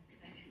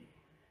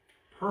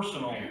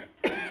 Personal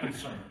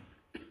concern.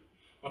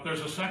 But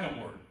there's a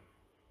second word.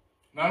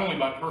 Not only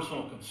by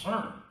personal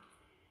concern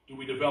do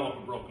we develop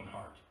a broken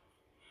heart,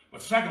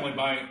 but secondly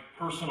by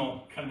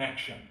personal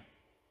connection.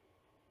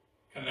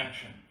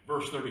 Connection.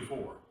 Verse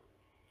 34.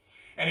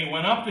 And he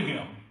went up to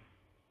him,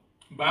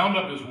 bound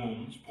up his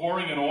wounds,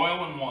 pouring in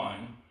oil and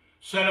wine,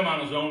 set him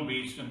on his own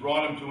beast, and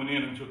brought him to an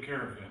inn and took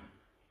care of him.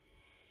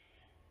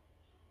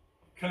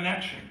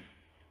 Connection.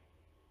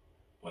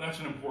 Well, that's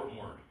an important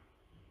word.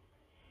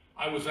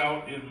 I was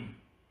out in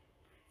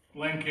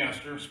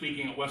Lancaster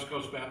speaking at West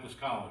Coast Baptist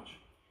College.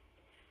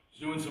 I was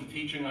doing some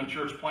teaching on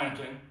church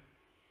planting,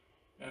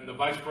 and the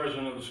vice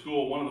president of the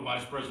school, one of the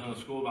vice presidents of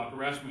the school, Dr.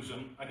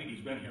 Rasmussen, I think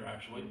he's been here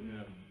actually,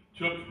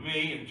 took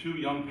me and two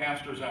young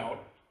pastors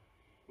out.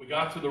 We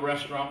got to the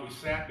restaurant, we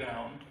sat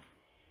down,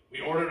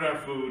 we ordered our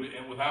food,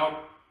 and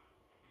without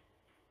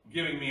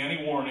giving me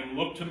any warning,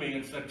 looked to me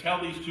and said, tell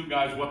these two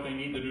guys what they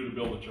need to do to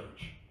build a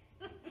church.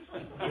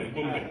 Boom,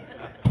 boom.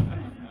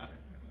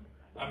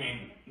 I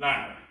mean,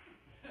 now.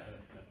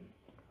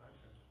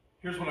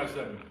 Here's what I said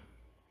to him,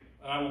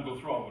 and I won't go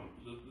through all of it.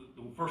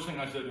 The first thing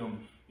I said to him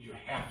is you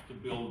have to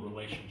build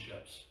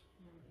relationships.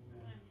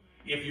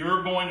 If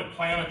you're going to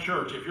plant a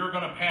church, if you're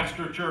going to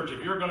pastor a church,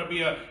 if you're going to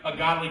be a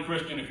godly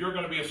Christian, if you're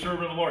going to be a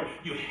servant of the Lord,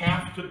 you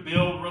have to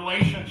build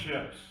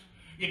relationships.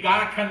 You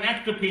got to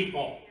connect to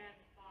people.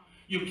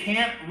 You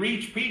can't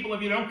reach people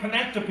if you don't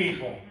connect to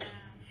people.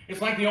 It's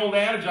like the old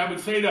adage I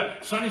would say to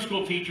Sunday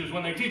school teachers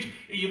when they teach,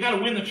 you got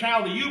to win the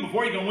child to you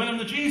before you can win them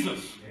to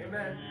Jesus.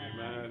 Amen.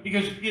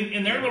 Because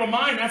in their little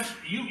mind, that's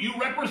you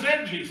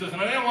represent Jesus,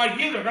 and if they don't like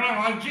you, they're going to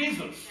like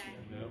Jesus.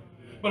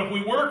 But if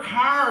we work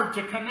hard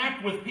to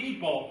connect with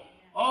people,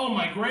 oh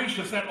my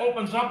gracious, that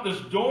opens up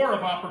this door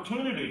of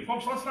opportunity.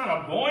 Folks, let's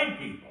not avoid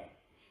people.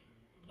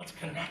 Let's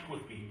connect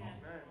with people.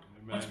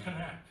 Let's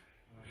connect.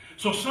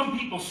 So some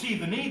people see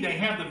the need, they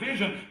have the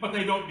vision, but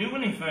they don't do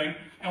anything.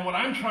 And what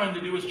I'm trying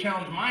to do is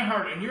challenge my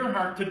heart and your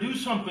heart to do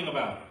something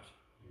about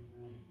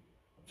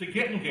it. To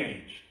get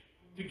engaged.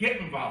 To get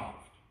involved.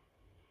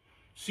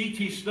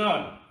 C.T.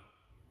 Studd,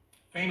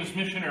 famous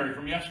missionary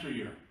from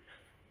yesteryear,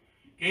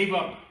 gave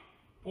up,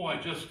 boy,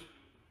 just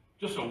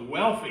a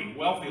wealthy,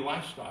 wealthy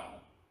lifestyle.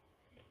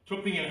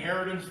 Took the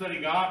inheritance that he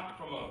got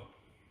from a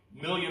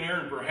millionaire,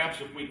 and perhaps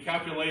if we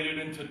calculated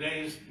in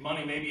today's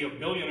money, maybe a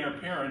billionaire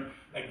parent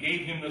that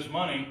gave him this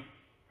money,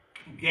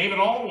 gave it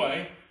all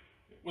away,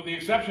 with the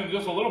exception of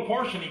just a little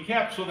portion he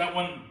kept so that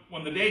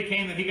when the day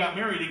came that he got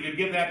married, he could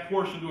give that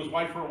portion to his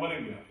wife for a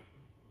wedding gift.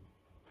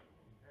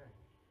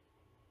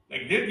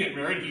 They did get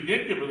married. He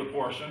did give her the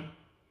portion.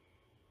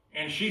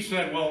 And she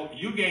said, well,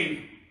 you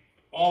gave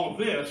all of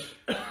this.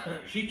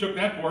 She took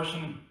that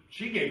portion.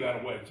 She gave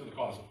that away to the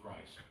cause of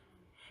Christ.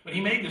 But he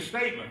made the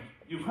statement,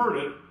 you've heard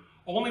it,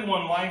 only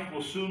one life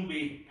will soon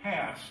be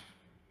passed,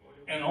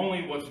 and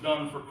only what's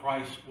done for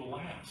Christ will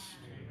last.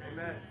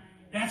 Amen.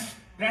 That's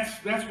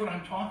what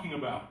I'm talking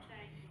about.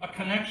 A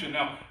connection.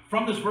 Now,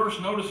 from this verse,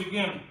 notice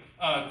again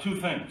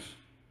two things.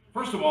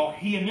 First of all,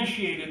 he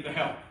initiated the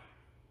help.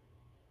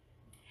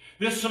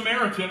 This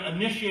Samaritan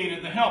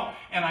initiated the help.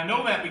 And I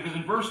know that because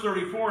in verse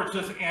 34 it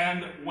says,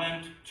 and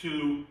went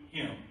to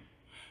him.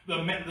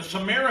 The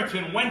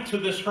Samaritan went to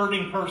this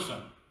hurting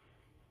person.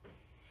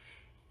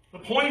 The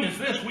point is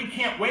this, we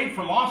can't wait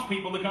for lost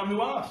people to come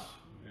to us.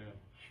 Yeah.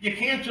 You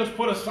can't just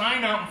put a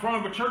sign out in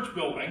front of a church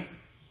building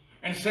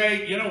and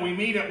say, you know, we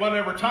meet at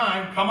whatever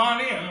time, come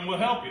on in and we'll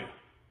help you.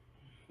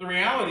 The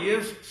reality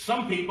is,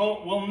 some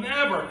people will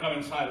never come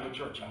inside of a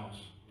church house.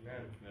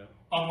 Amen. Yeah.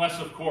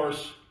 Unless, of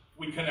course,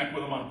 we connect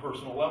with them on a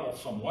personal level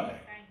some way.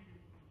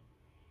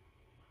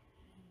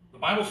 The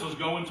Bible says,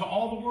 go into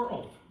all the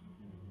world.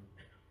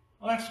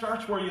 Well, that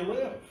starts where you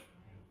live.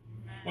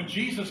 When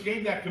Jesus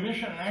gave that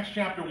commission in Acts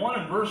chapter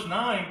 1 and verse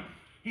 9,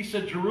 he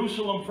said,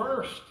 Jerusalem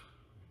first.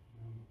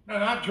 Now,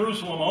 not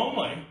Jerusalem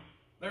only.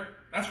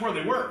 That's where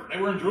they were.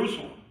 They were in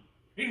Jerusalem.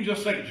 He didn't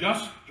just say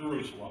just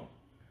Jerusalem.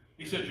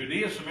 He said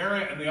Judea,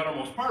 Samaria, and the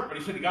uttermost part, but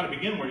he said you got to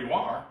begin where you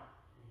are.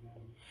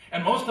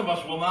 And most of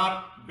us will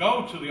not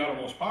go to the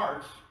uttermost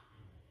parts,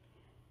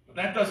 but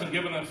that doesn't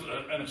give us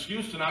an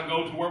excuse to not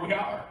go to where we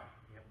are.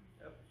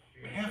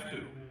 We have to.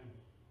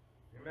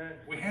 Amen.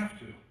 We have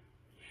to.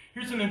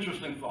 Here's an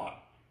interesting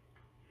thought.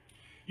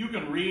 You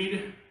can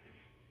read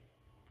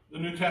the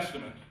New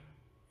Testament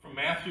from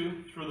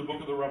Matthew through the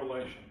book of the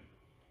Revelation.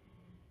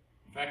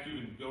 In fact, you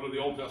can go to the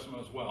Old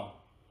Testament as well.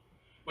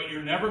 But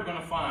you're never going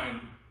to find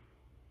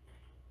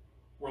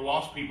where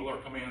lost people are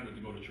commanded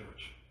to go to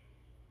church.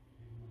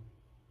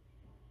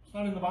 It's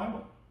not in the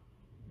Bible.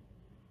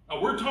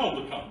 Now, we're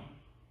told to come.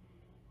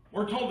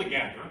 We're told to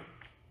gather.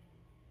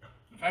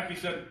 In fact, he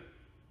said,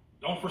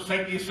 don't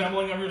forsake the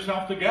assembling of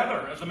yourself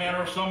together, as the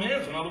manner of some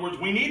is. In other words,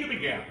 we need to be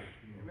gathered.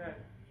 Amen.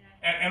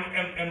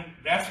 And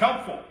that's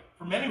helpful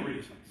for many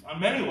reasons,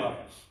 on many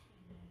levels.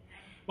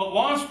 But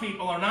lost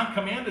people are not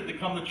commanded to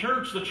come to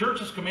church. The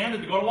church is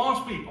commanded to go to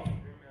lost people.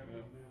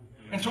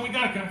 And so we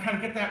got to kind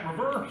of get that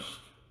reversed.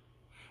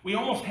 We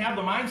almost have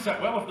the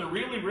mindset, well, if they're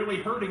really, really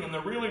hurting and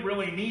they're really,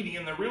 really needy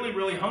and they're really,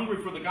 really hungry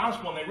for the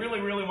gospel and they really,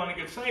 really want to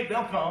get saved,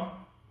 they'll come.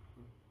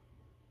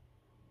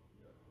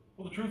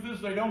 Well, the truth is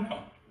they don't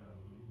come.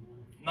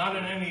 Not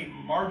in any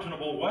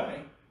marginable way.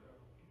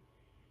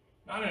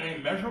 Not in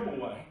any measurable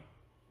way.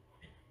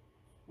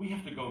 We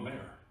have to go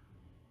there.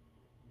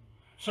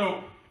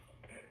 So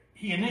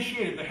he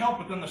initiated the help,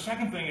 but then the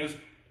second thing is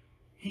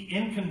he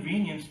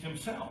inconvenienced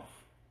himself.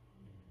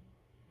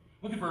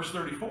 Look at verse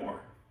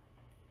 34.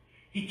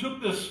 He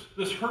took this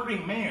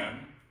hurting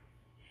man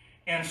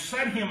and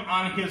set him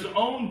on his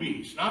own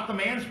beast. Not the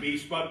man's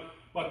beast, but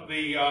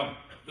the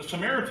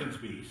Samaritan's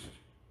beast.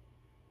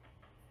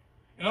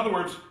 In other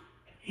words,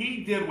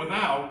 he did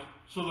without,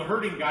 so the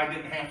hurting guy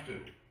didn't have to.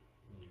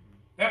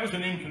 That was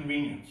an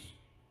inconvenience.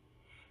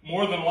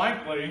 More than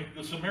likely,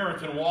 the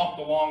Samaritan walked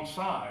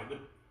alongside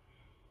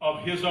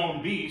of his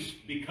own beast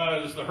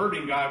because the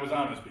hurting guy was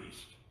on his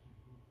beast.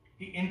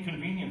 He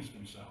inconvenienced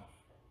himself.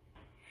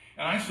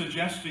 And I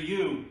suggest to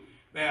you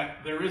that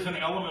there is an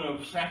element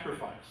of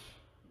sacrifice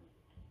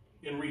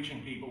in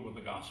reaching people with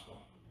the gospel.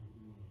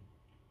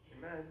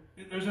 Amen.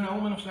 There's an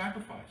element of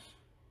sacrifice.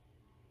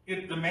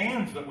 It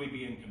demands that we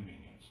be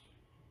inconvenienced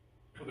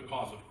for the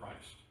cause of Christ.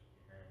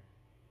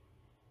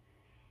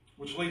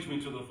 Which leads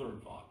me to the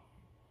third thought.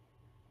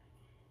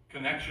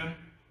 Connection,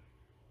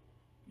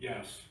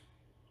 yes,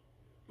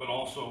 but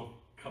also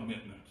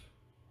commitment.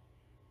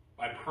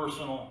 By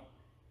personal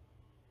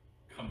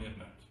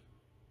commitment.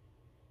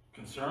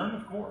 Concern,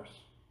 of course.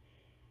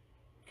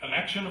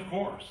 Connection, of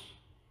course.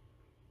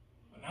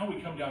 But now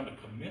we come down to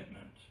commitment.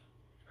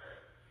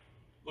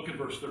 Look at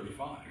verse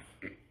 35.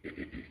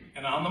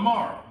 And on the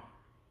morrow,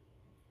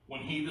 when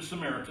he, the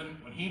Samaritan,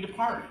 when he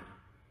departed,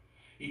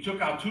 he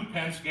took out 2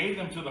 pence, gave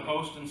them to the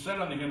host, and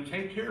said unto him,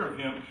 take care of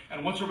him,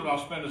 and whatsoever thou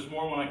spendest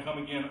more when I come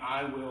again,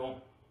 I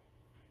will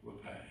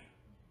repay.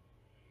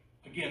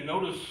 Again,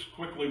 notice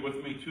quickly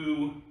with me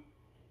 2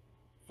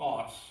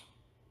 thoughts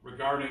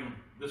regarding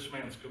this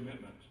man's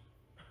commitment.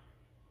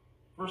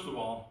 First of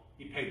all,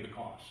 he paid the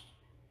cost.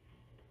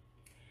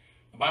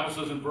 The Bible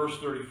says in verse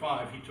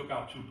 35, he took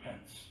out 2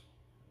 pence.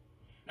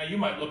 Now, you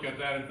might look at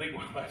that and think,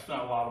 well, that's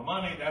not a lot of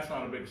money. That's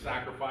not a big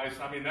sacrifice.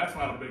 I mean, that's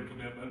not a big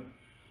commitment.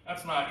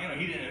 That's not,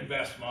 he didn't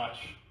invest much.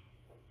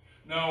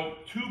 No,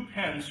 2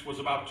 pence was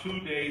about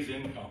 2 days'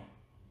 income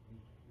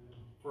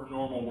for a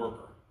normal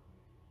worker.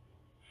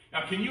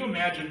 Now, can you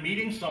imagine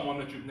meeting someone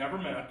that you've never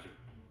met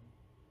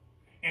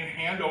and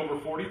hand over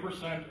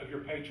 40% of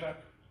your paycheck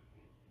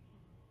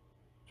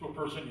to a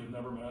person you've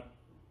never met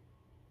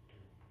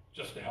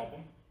just to help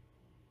them?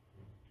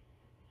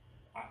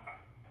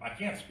 I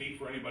can't speak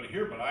for anybody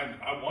here, but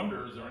I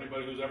wonder, is there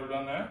anybody who's ever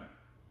done that?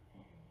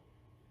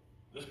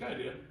 This guy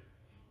did.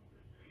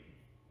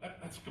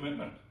 That's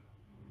commitment.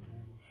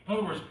 In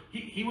other words,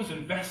 he was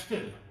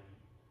invested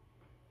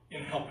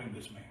in helping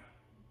this man.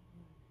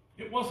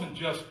 It wasn't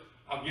just,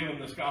 I'll give him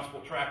this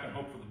gospel tract and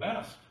hope for the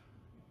best.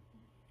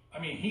 I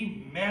mean,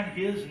 he met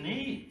his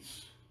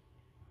needs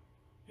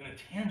in a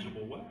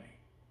tangible way.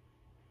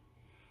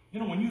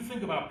 When you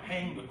think about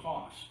paying the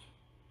cost,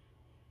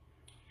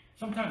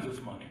 sometimes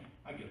it's money.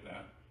 I get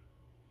that.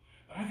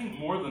 But I think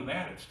more than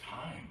that, it's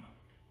time.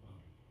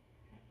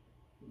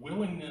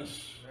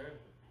 Willingness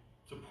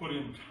to put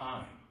in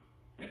time.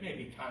 It may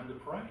be time to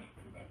pray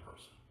for that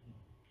person.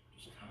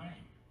 Just time.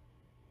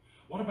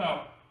 What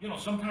about,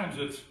 sometimes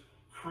it's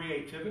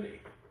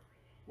creativity,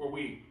 where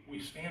we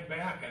stand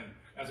back and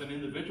as an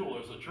individual,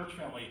 as a church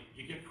family,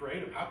 you get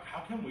creative.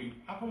 How can we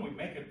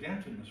make a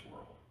dent in this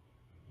world?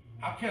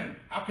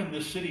 How can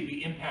this city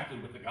be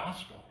impacted with the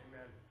gospel?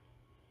 Amen.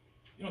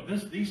 You know,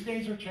 these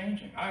days are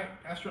changing.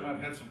 Pastor and I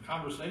have had some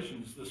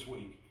conversations this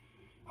week.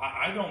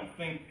 I don't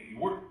think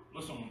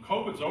listen, when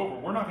COVID's over,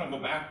 we're not going to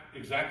go back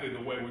exactly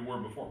the way we were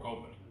before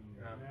COVID.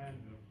 Amen.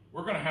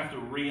 We're going to have to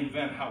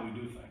reinvent how we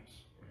do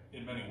things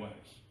in many ways.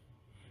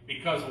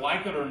 Because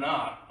like it or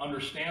not,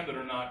 understand it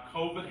or not,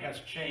 COVID has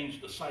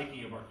changed the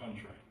psyche of our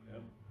country.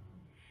 Yep.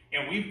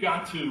 And we've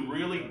got to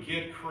really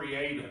get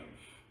creative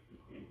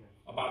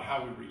about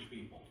how we reach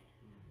people.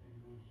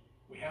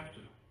 We have to.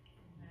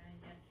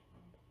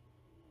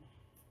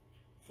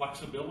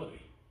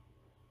 Flexibility.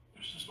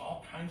 There's just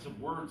all kinds of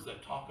words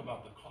that talk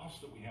about the cost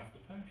that we have to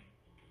pay.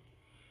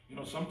 You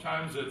know,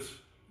 sometimes it's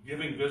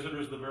giving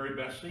visitors the very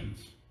best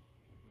seats.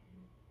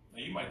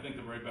 Now, you might think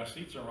the very best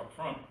seats are up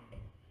front,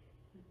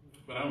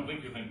 but I don't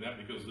think you think that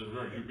because there's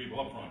very few people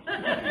up front.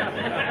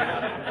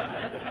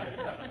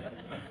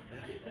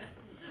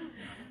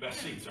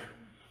 Best seats are,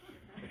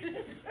 you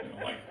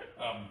know, like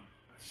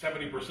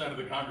 70% of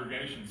the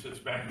congregation sits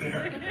back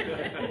there.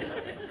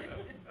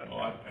 Oh,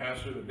 I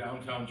pastored a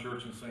downtown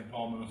church in St.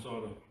 Paul,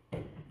 Minnesota,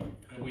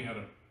 and we had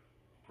a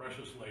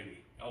precious lady,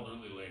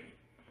 elderly lady.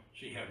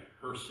 She had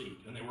her seat,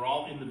 and they were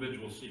all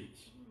individual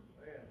seats.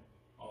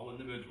 All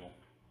individual.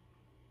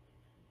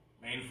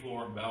 Main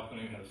floor,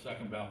 balcony, had a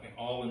second balcony,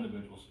 all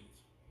individual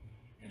seats.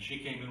 And she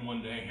came in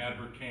one day, had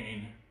her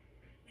cane,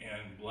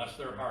 and bless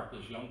their heart,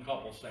 this young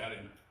couple sat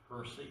in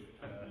her seat.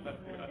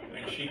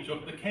 And she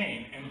took the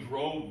cane and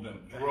drove them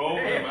out.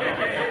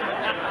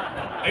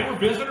 They were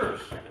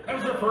visitors. That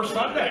was their first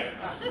Sunday.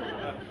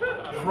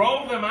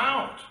 Drove them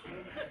out.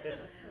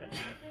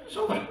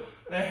 So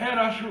the head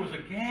usher was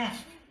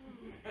aghast.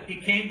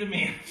 He came to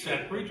me and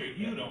said, "Preacher,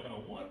 you don't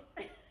know what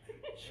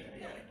she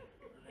did. Her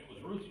name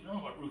was Ruth. You know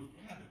what Ruth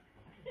did?"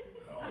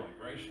 Oh, my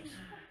gracious.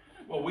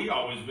 Well, we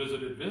always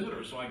visited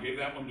visitors, so I gave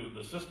that one to the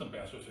assistant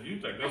pastor. I said, "You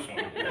take this one.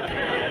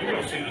 You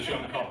go see this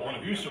young couple, and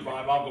if you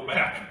survive, I'll go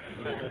back."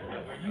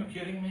 Are you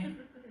kidding me?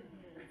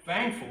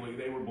 Thankfully,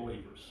 they were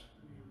believers.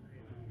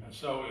 And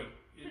so,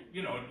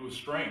 it was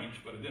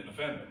strange, but it didn't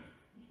offend them.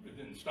 It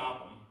didn't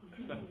stop them.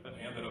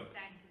 They ended up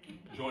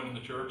joining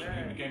the church,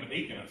 and he became a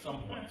deacon at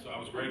some point, so I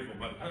was grateful.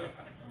 But,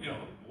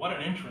 what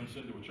an entrance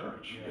into a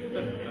church.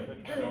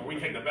 We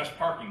take the best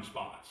parking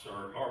spots,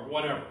 or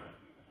whatever.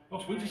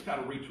 Folks, we just got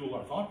to retool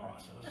our thought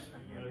process.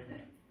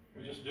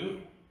 We just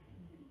do.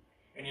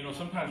 And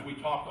sometimes we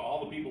talk to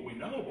all the people we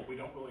know, but we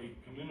don't really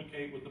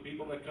communicate with the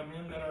people that come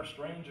in that are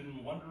strange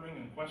and wondering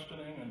and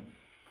questioning. And,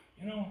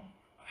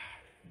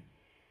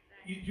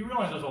 you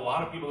realize there's a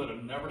lot of people that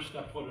have never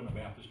stepped foot in a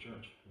Baptist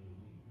church.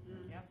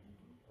 Yep.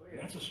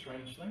 That's a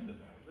strange thing to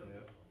them.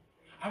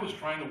 I was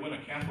trying to win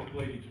a Catholic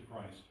lady to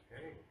Christ.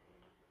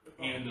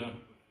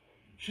 And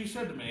she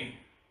said to me,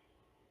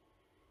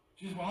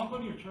 she said, "Well, I'll go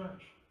to your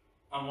church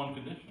on one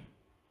condition."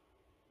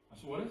 I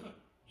said, "What is it?"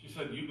 She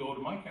said, "You go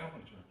to my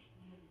Catholic church."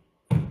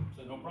 I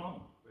said, "No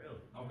problem.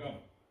 Really? I'll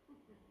go.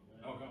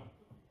 I'll go."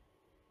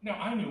 Now,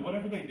 I knew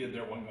whatever they did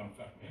there wasn't going to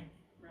affect me.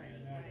 Right.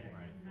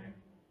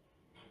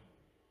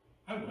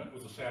 I went. It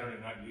was a Saturday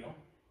night deal.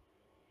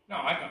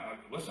 Now,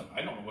 listen,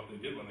 I don't know what they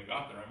did when they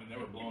got there. I mean, they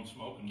were blowing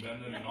smoke and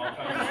bending and all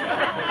kinds of stuff.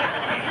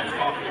 I was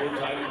talking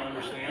words I didn't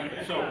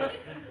understand. So,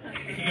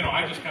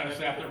 I just kind of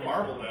sat there and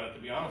marveled at it, to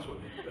be honest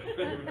with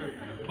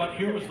you. But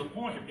here was the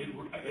point.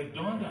 It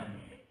dawned on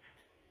me.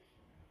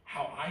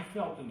 How I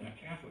felt in that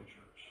Catholic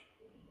church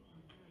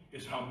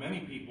is how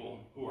many people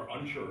who are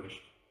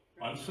unchurched,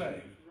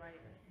 unsaved,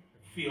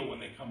 feel when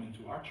they come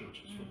into our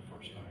churches for the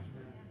first time.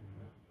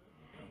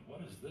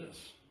 What is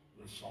this?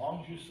 The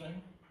songs you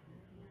sing?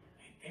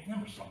 They've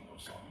never sung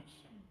those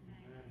songs.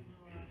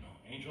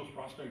 Angels,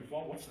 prostrate,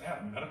 fall. What's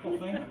that? A medical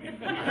thing? I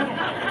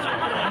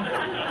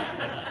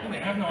mean, they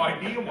have no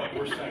idea what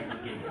we're saying or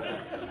doing.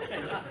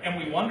 And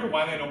we wonder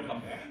why they don't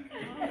come back.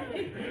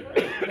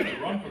 They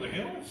run for the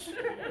hills.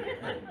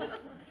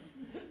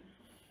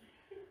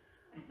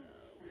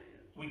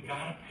 We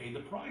gotta pay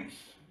the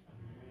price,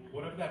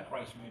 whatever that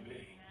price may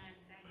be.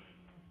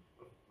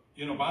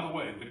 By the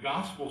way, the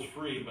gospel's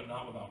free, but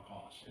not without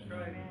cost.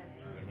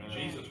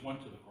 Jesus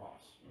went to the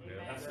cross.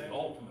 That's the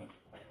ultimate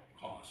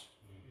cost.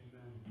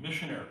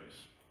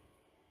 Missionaries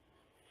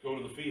go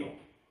to the field.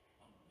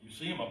 You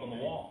see them up on the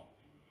wall.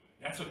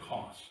 That's a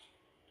cost.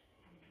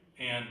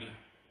 And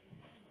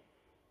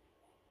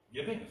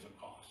giving is a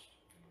cost.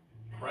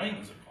 Praying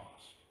is a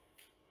cost.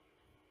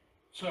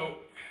 So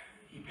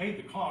he paid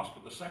the cost,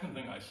 but the second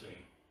thing I see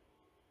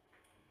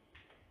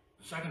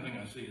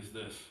is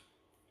this.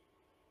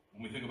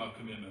 When we think about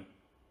commitment,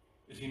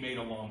 is he made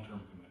a long-term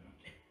commitment.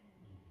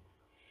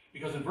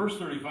 Because in verse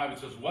 35 it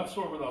says,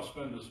 "Whatsoever thou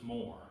spendest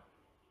more,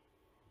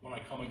 when I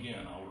come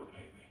again, I'll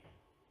repay thee."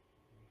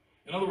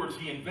 In other words,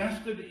 he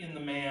invested in the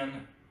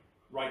man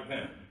right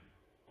then,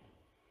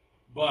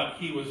 but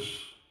he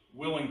was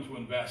willing to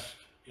invest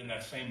in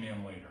that same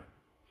man later.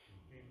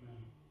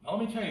 Now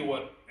let me tell you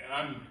what, and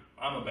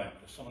I'm a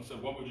Baptist. Someone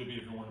said, "What would you be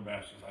if you weren't a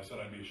Baptist?" I said,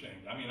 "I'd be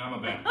ashamed." I mean, I'm a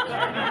Baptist.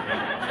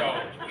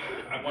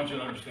 So I want you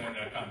to understand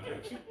that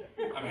context.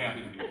 I'm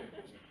happy to be a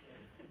Baptist.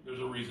 There's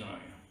a reason I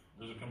am.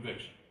 There's a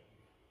conviction.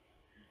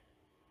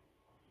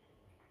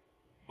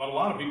 But a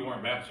lot of people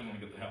aren't Baptists and want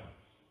to get to heaven.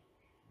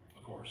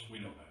 Of course, we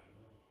know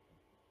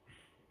that.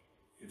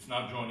 It's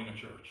not joining a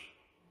church.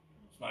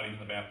 It's not even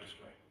the Baptist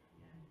way.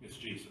 It's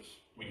Jesus.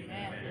 We get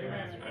that.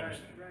 I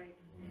understand.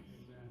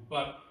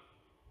 But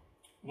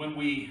when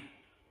we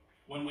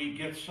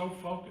get so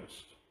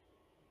focused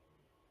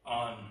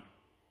on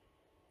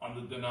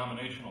the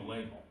denominational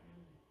label,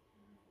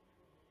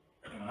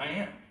 and I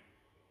am,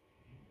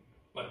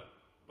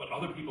 but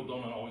other people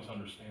don't always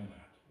understand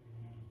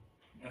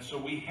that. And so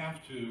we have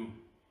to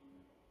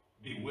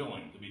be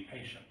willing to be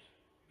patient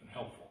and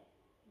helpful.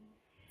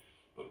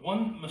 But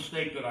one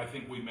mistake that I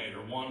think we made,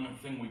 or one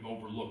thing we've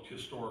overlooked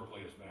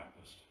historically as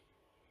Baptists,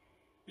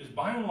 is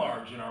by and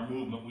large in our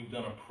movement we've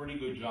done a pretty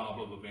good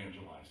job of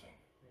evangelizing.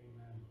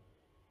 Amen.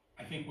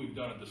 I think we've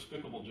done a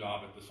despicable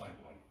job at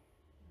discipling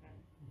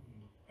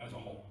as a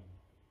whole.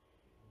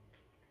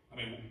 I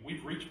mean,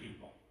 we've reached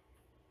people,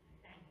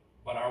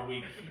 but are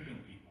we keeping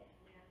people?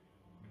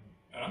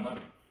 And I'm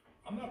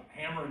not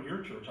hammering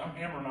your church, I'm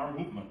hammering our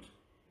movement.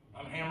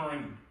 I'm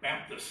hammering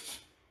Baptists.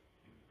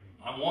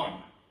 I'm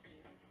one.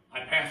 I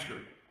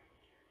pastored.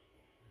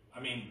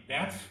 I mean,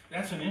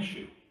 that's an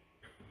issue.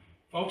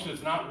 Folks,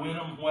 it's not win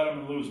them, wet them,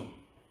 and lose them.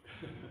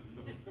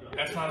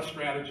 That's not a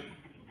strategy.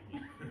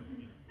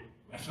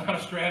 That's not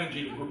a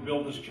strategy to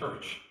build this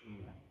church.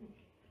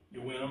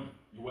 You win them,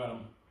 you wet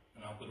them,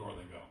 and out the door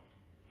they go.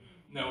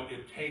 No,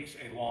 it takes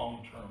a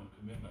long-term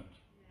commitment.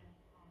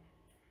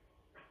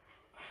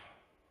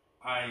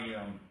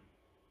 I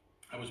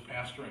was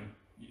pastoring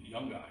a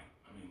young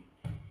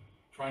guy,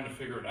 trying to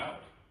figure it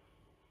out.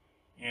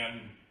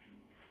 And,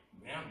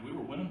 man, we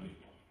were winning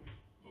people.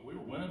 But we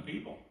were winning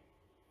people.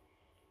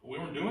 But we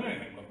weren't doing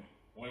anything with them.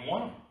 We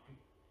won them.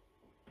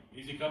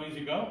 Easy come,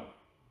 easy go.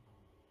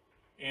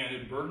 And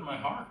it burdened my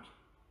heart.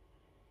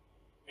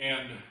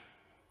 And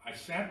I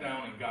sat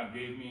down and God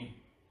gave me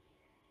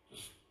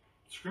just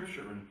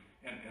scripture.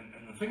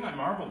 And the thing I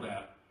marveled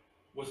at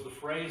was the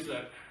phrase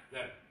that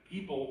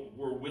people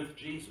were with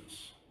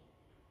Jesus.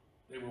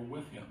 They were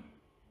with him.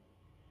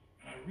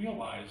 And I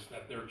realized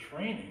that their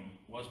training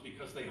was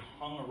because they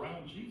hung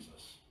around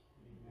Jesus.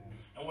 Amen.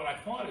 And what I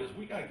thought is,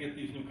 we got to get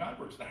these new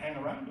converts to hang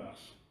around us.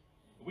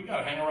 We got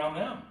to hang around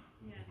them.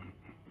 Yeah.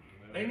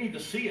 They need to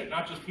see it,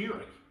 not just hear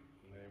it.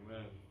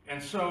 Amen.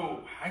 And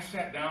so I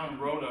sat down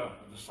and wrote a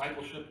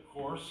discipleship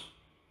course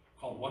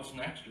called What's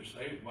Next? You're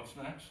saved. What's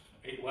next?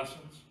 8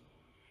 lessons.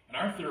 And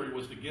our theory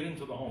was to get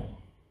into the home.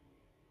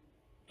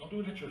 Don't do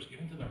it at church. Get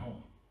into their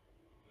home.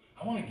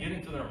 I want to get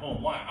into their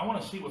home. Why? I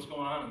want to see what's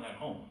going on in that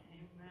home.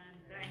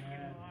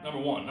 Number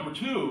one. Number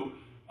two,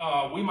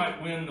 we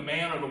might win the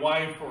man or the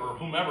wife or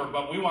whomever,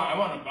 but I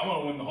want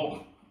to win the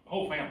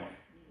whole family.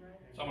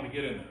 So I'm going to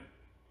get in there.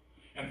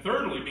 And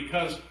thirdly,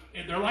 because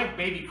they're like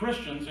baby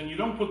Christians, and you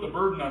don't put the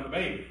burden on the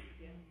baby.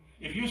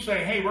 If you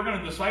say, hey, we're going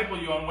to disciple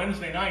you on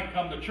Wednesday night,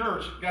 come to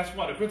church, guess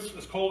what? If it's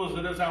as cold as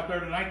it is out there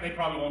tonight, they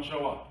probably won't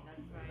show up.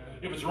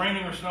 If it's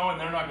raining or snowing,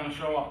 they're not going to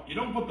show up. You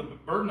don't put the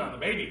burden on the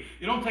baby.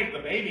 You don't take the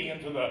baby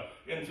from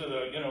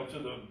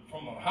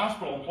the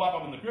hospital and plop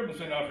up in the crib and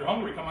say, now if you're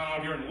hungry, come on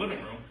out here in the living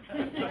room.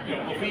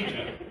 We'll feed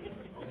you.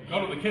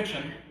 Go to the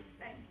kitchen.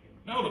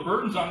 No, the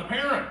burden's on the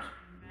parent.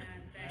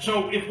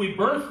 So if we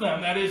birth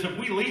them, that is, if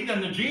we lead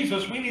them to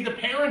Jesus, we need to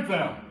parent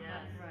them.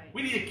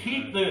 We need to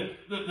keep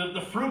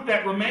the fruit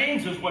that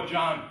remains, is what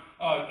John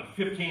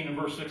 15 and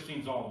verse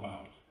 16 is all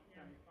about.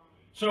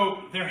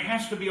 So there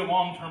has to be a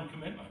long-term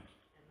commitment.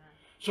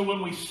 So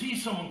when we see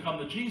someone come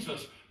to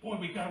Jesus, boy,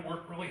 we've got to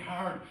work really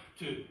hard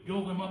to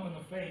build them up in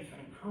the faith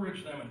and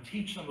encourage them and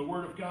teach them the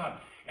Word of God.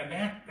 And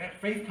that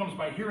faith comes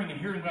by hearing, and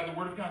hearing by the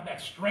Word of God.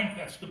 That strength,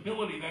 that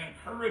stability, that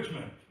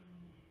encouragement.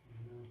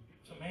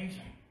 It's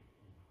amazing.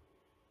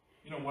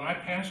 You know, when I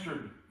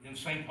pastored in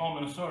St. Paul,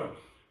 Minnesota,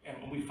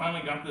 and when we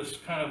finally got this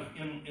kind of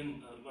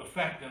in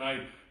effect, and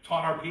I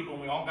taught our people,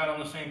 and we all got on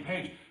the same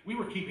page, we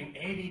were keeping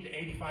 80 to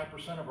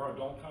 85% of our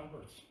adult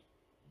converts.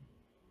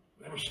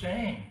 They were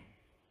staying.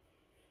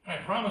 And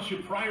I promise you,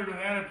 prior to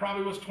that, it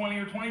probably was 20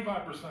 or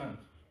 25%.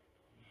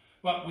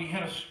 But we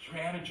had a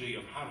strategy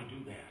of how to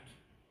do that.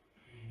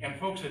 And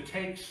folks, it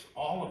takes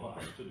all of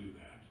us to do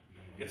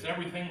that. It's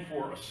everything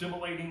for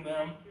assimilating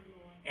them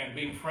and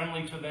being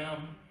friendly to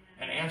them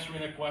and answering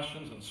their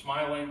questions and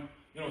smiling.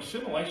 You know,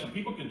 assimilation,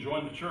 people can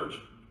join the church.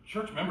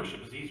 Church membership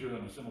is easier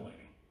than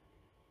assimilating.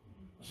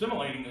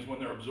 Assimilating is when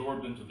they're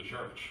absorbed into the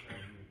church.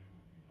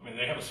 I mean,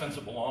 they have a sense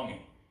of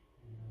belonging.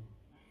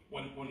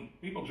 When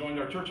people joined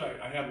our church,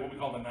 I had what we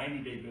call the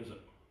 90-day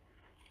visit.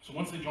 So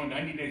once they joined,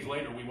 90 days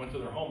later, we went to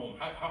their home.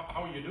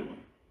 How are you doing?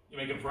 You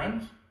making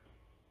friends?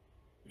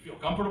 You feel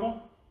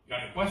comfortable? You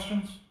got any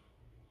questions?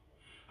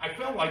 I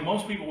felt like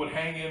most people would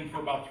hang in for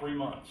about 3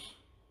 months.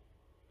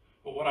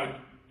 But what I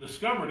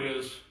discovered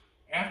is,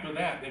 after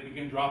that, they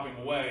begin dropping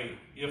away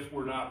if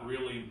we're not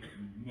really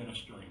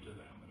ministering to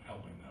them and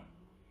helping them.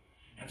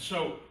 And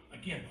so,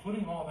 again,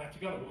 putting all that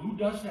together, well, who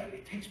does that?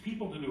 It takes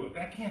people to do it.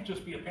 That can't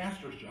just be a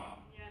pastor's job.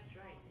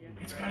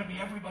 It's got to be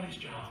everybody's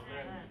job.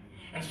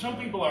 And some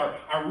people are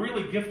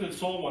really gifted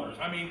soul winners.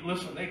 I mean,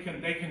 listen, they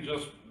can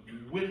just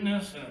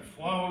witness, and it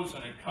flows,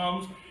 and it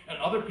comes. And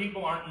other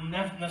people aren't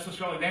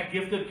necessarily that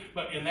gifted,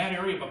 but in that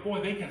area. But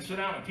boy, they can sit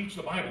down and teach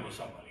the Bible to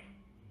somebody.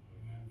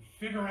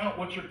 Figure out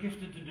what you're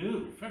gifted to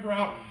do. Figure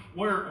out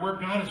where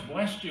God has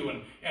blessed you.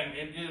 And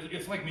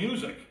it's like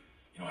music.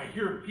 You know, I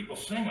hear people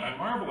sing, and I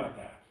marvel at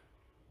that.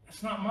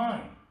 That's not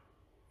mine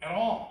at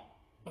all.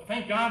 But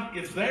thank God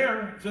it's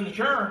there. It's in the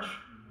church.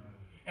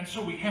 And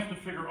so we have to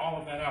figure all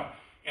of that out.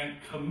 And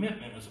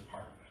commitment is a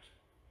part of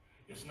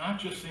it. It's not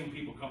just seeing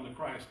people come to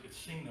Christ. It's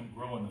seeing them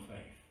grow in the faith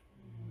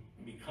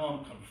and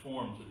become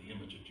conformed to the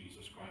image of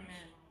Jesus Christ.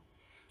 Amen.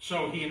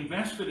 So he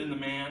invested in the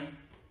man,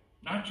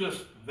 not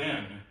just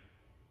then,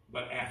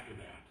 but after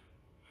that.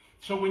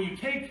 So when you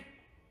take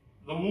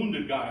the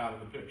wounded guy out of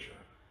the picture,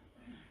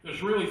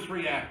 there's really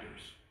three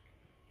actors.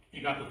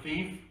 You got the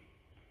thief,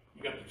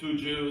 you got the two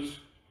Jews,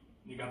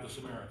 and you got the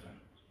Samaritan.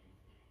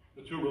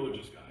 The two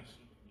religious guys.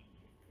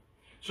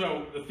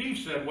 So the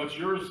thief said, what's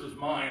yours is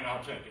mine,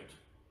 I'll take it.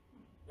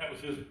 That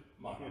was his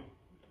motto.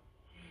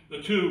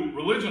 The two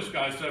religious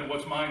guys said,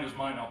 what's mine is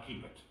mine, I'll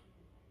keep it.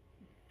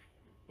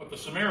 But the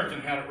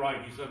Samaritan had it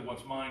right. He said,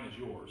 what's mine is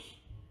yours.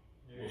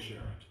 We'll share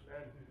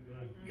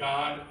it.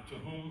 God, to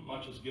whom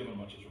much is given,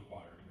 much is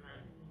required.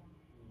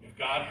 If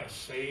God has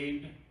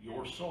saved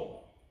your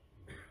soul,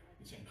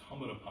 it's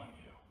incumbent upon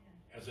you,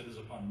 as it is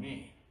upon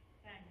me,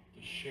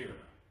 to share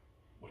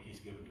what he's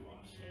given to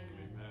us.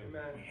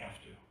 Amen. We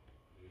have to.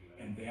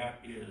 And that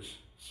is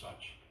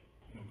such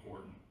an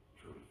important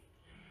truth.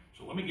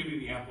 So let me give you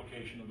the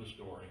application of the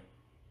story.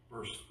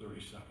 Verse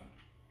 37.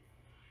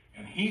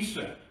 And he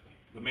said,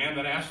 the man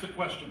that asked the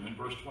question in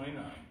verse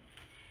 29,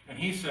 and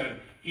he said,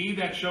 he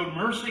that showed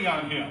mercy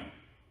on him.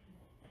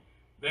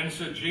 Then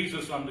said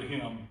Jesus unto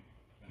him,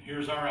 and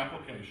here's our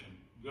application,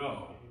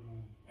 go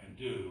and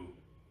do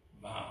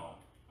thou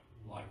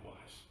likewise.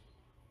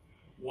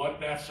 What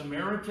that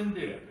Samaritan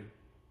did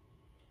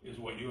is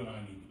what you and I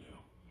need to do.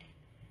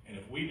 And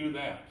if we do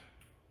that,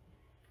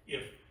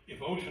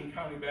 if Ocean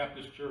County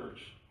Baptist Church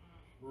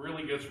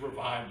really gets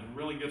revived and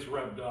really gets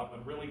revved up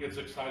and really gets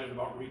excited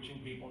about reaching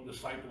people and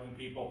discipling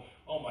people,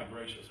 oh my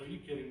gracious, are you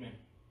kidding me?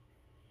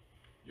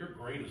 Your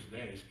greatest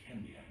days can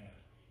be ahead.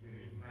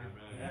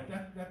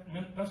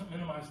 That doesn't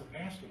minimize the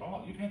past at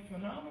all. You've had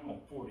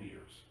phenomenal 40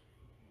 years.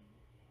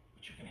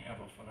 But you can have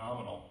a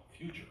phenomenal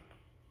future.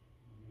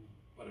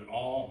 But it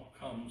all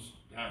comes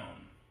down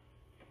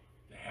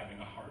to having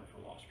a heart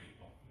for lost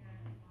people.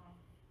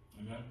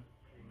 Amen?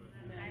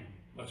 Amen.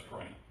 Let's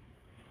pray.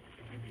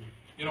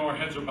 You know, our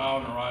heads are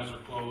bowed and our eyes are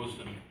closed.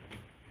 And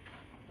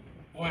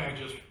boy, I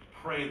just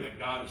pray that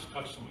God has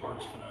touched some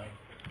hearts tonight.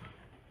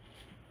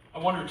 I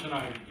wonder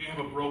tonight, do you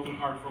have a broken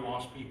heart for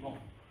lost people?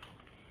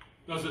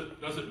 Does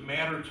it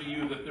matter to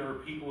you that there are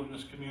people in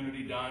this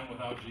community dying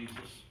without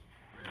Jesus?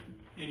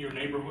 In your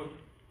neighborhood?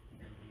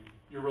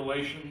 Your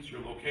relations,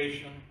 your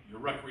location, your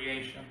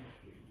recreation?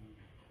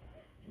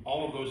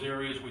 All of those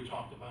areas we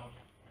talked about.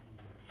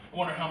 I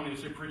wonder how many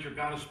say, preacher,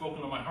 God has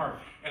spoken to my heart.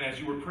 And as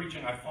you were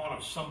preaching, I thought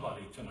of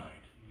somebody tonight.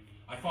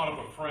 I thought of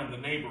a friend, a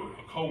neighbor,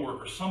 a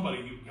coworker,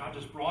 somebody. God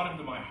just brought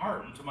into my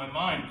heart, into my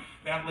mind.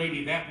 That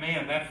lady, that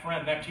man, that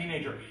friend, that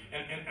teenager.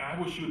 And I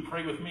wish you would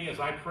pray with me as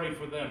I pray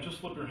for them.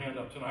 Just slip your hand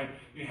up tonight.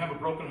 Do you have a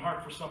broken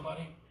heart for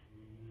somebody?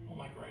 Oh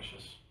my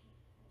gracious.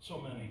 So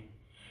many.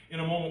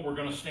 In a moment we're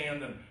going to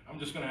stand and I'm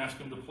just going to ask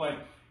him to play.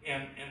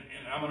 And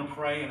I'm going to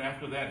pray, and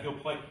after that he'll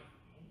play.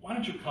 Why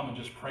don't you come and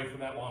just pray for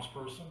that lost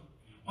person?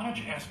 Why don't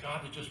you ask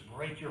God to just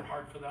break your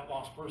heart for that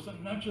lost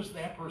person? Not just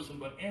that person,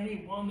 but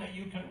anyone that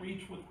you can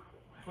reach for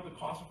the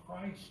cause of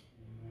Christ.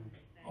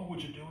 Oh,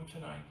 would you do it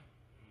tonight?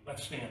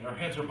 Let's stand. Our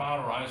heads are bowed,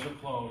 our eyes are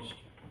closed.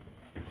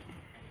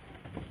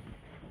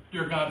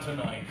 Dear God,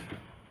 tonight,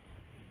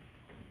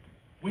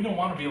 we don't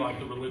want to be like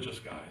the religious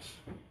guys.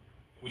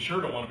 We sure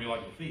don't want to be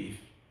like the thief.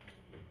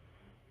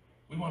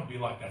 We want to be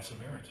like that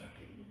Samaritan.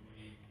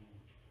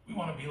 We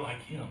want to be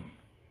like him.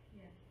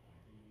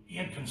 He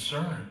had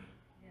concern.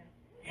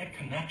 He had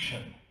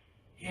connection.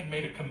 He had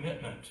made a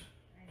commitment.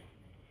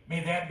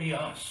 May that be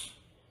us.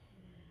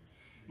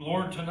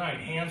 Lord, tonight,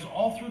 hands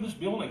all through this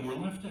building were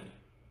lifted,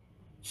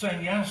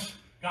 saying, yes,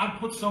 God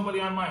put somebody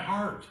on my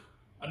heart,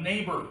 a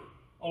neighbor,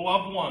 a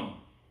loved one,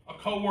 a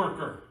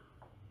coworker,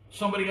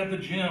 somebody at the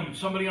gym,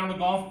 somebody on the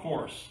golf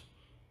course,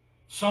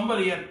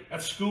 somebody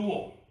at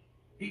school.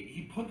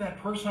 He put that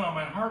person on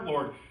my heart,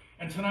 Lord.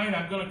 And tonight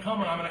I'm going to come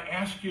and I'm going to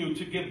ask you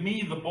to give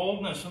me the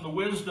boldness and the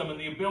wisdom and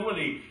the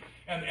ability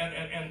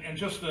and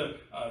just the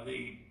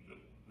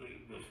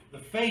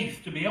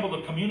faith to be able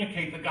to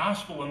communicate the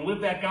gospel and live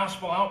that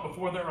gospel out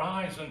before their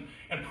eyes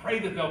and pray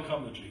that they'll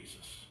come to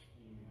Jesus.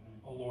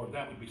 Oh, Lord,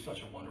 that would be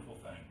such a wonderful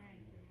thing.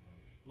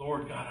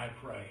 Lord God, I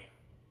pray.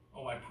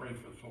 Oh, I pray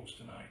for the folks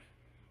tonight.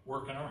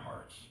 Work in our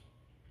hearts.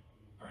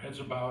 Our heads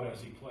are bowed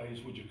as he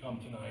plays. Would you come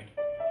tonight?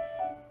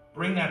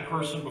 Bring that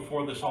person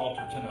before this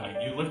altar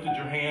tonight. You lifted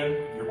your hand.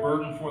 You're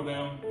burdened for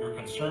them. You're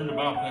concerned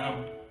about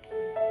them.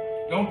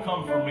 Don't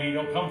come for me.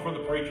 Don't come for the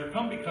preacher.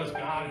 Come because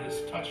God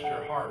has touched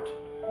your heart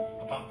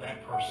about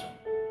that person,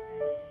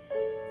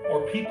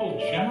 or people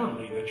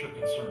generally that you're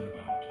concerned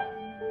about.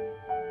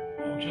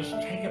 Oh, just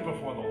take it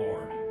before the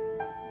Lord.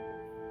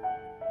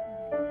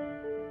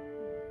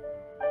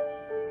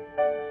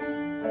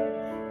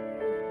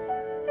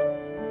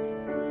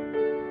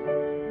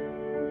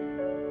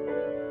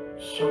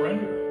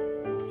 Surrender.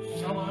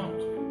 Sell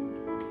out.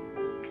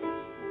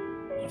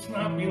 Let's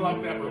not be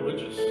like that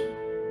religious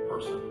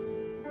person.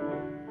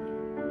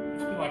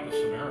 Let's be like the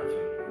Samaritan.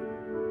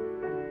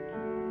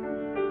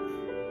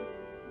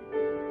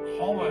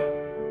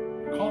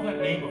 Call that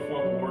name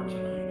before the Lord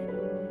tonight.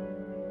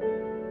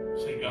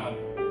 Say, God,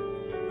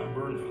 I'm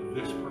burdened for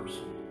this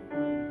person.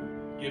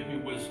 Give me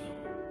wisdom.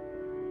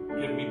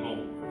 Give me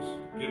boldness.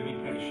 Give me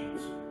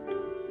patience.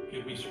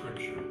 Give me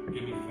scripture.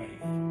 Give me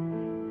faith.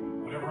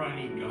 Whatever I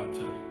need, God,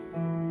 to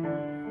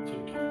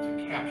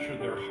capture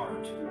their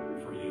heart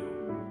for you.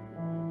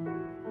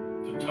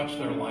 To touch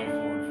their life,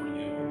 Lord, for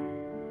you.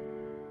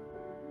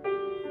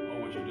 Oh,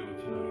 would you do it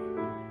tonight?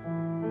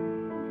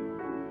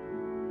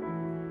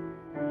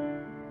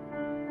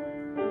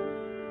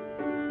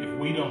 If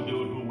we don't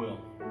do it, who will?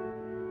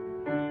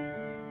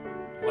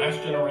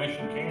 Last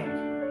generation can't.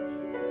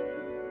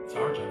 It's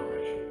our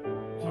generation.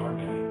 It's our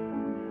day.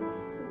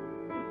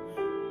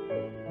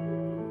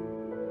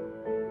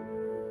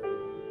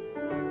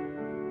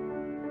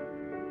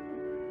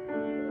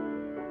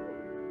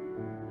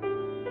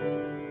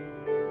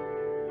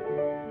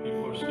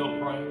 People are still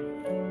praying.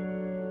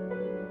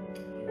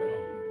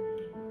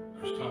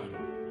 There's time.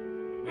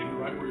 Maybe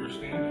right where you're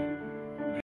standing.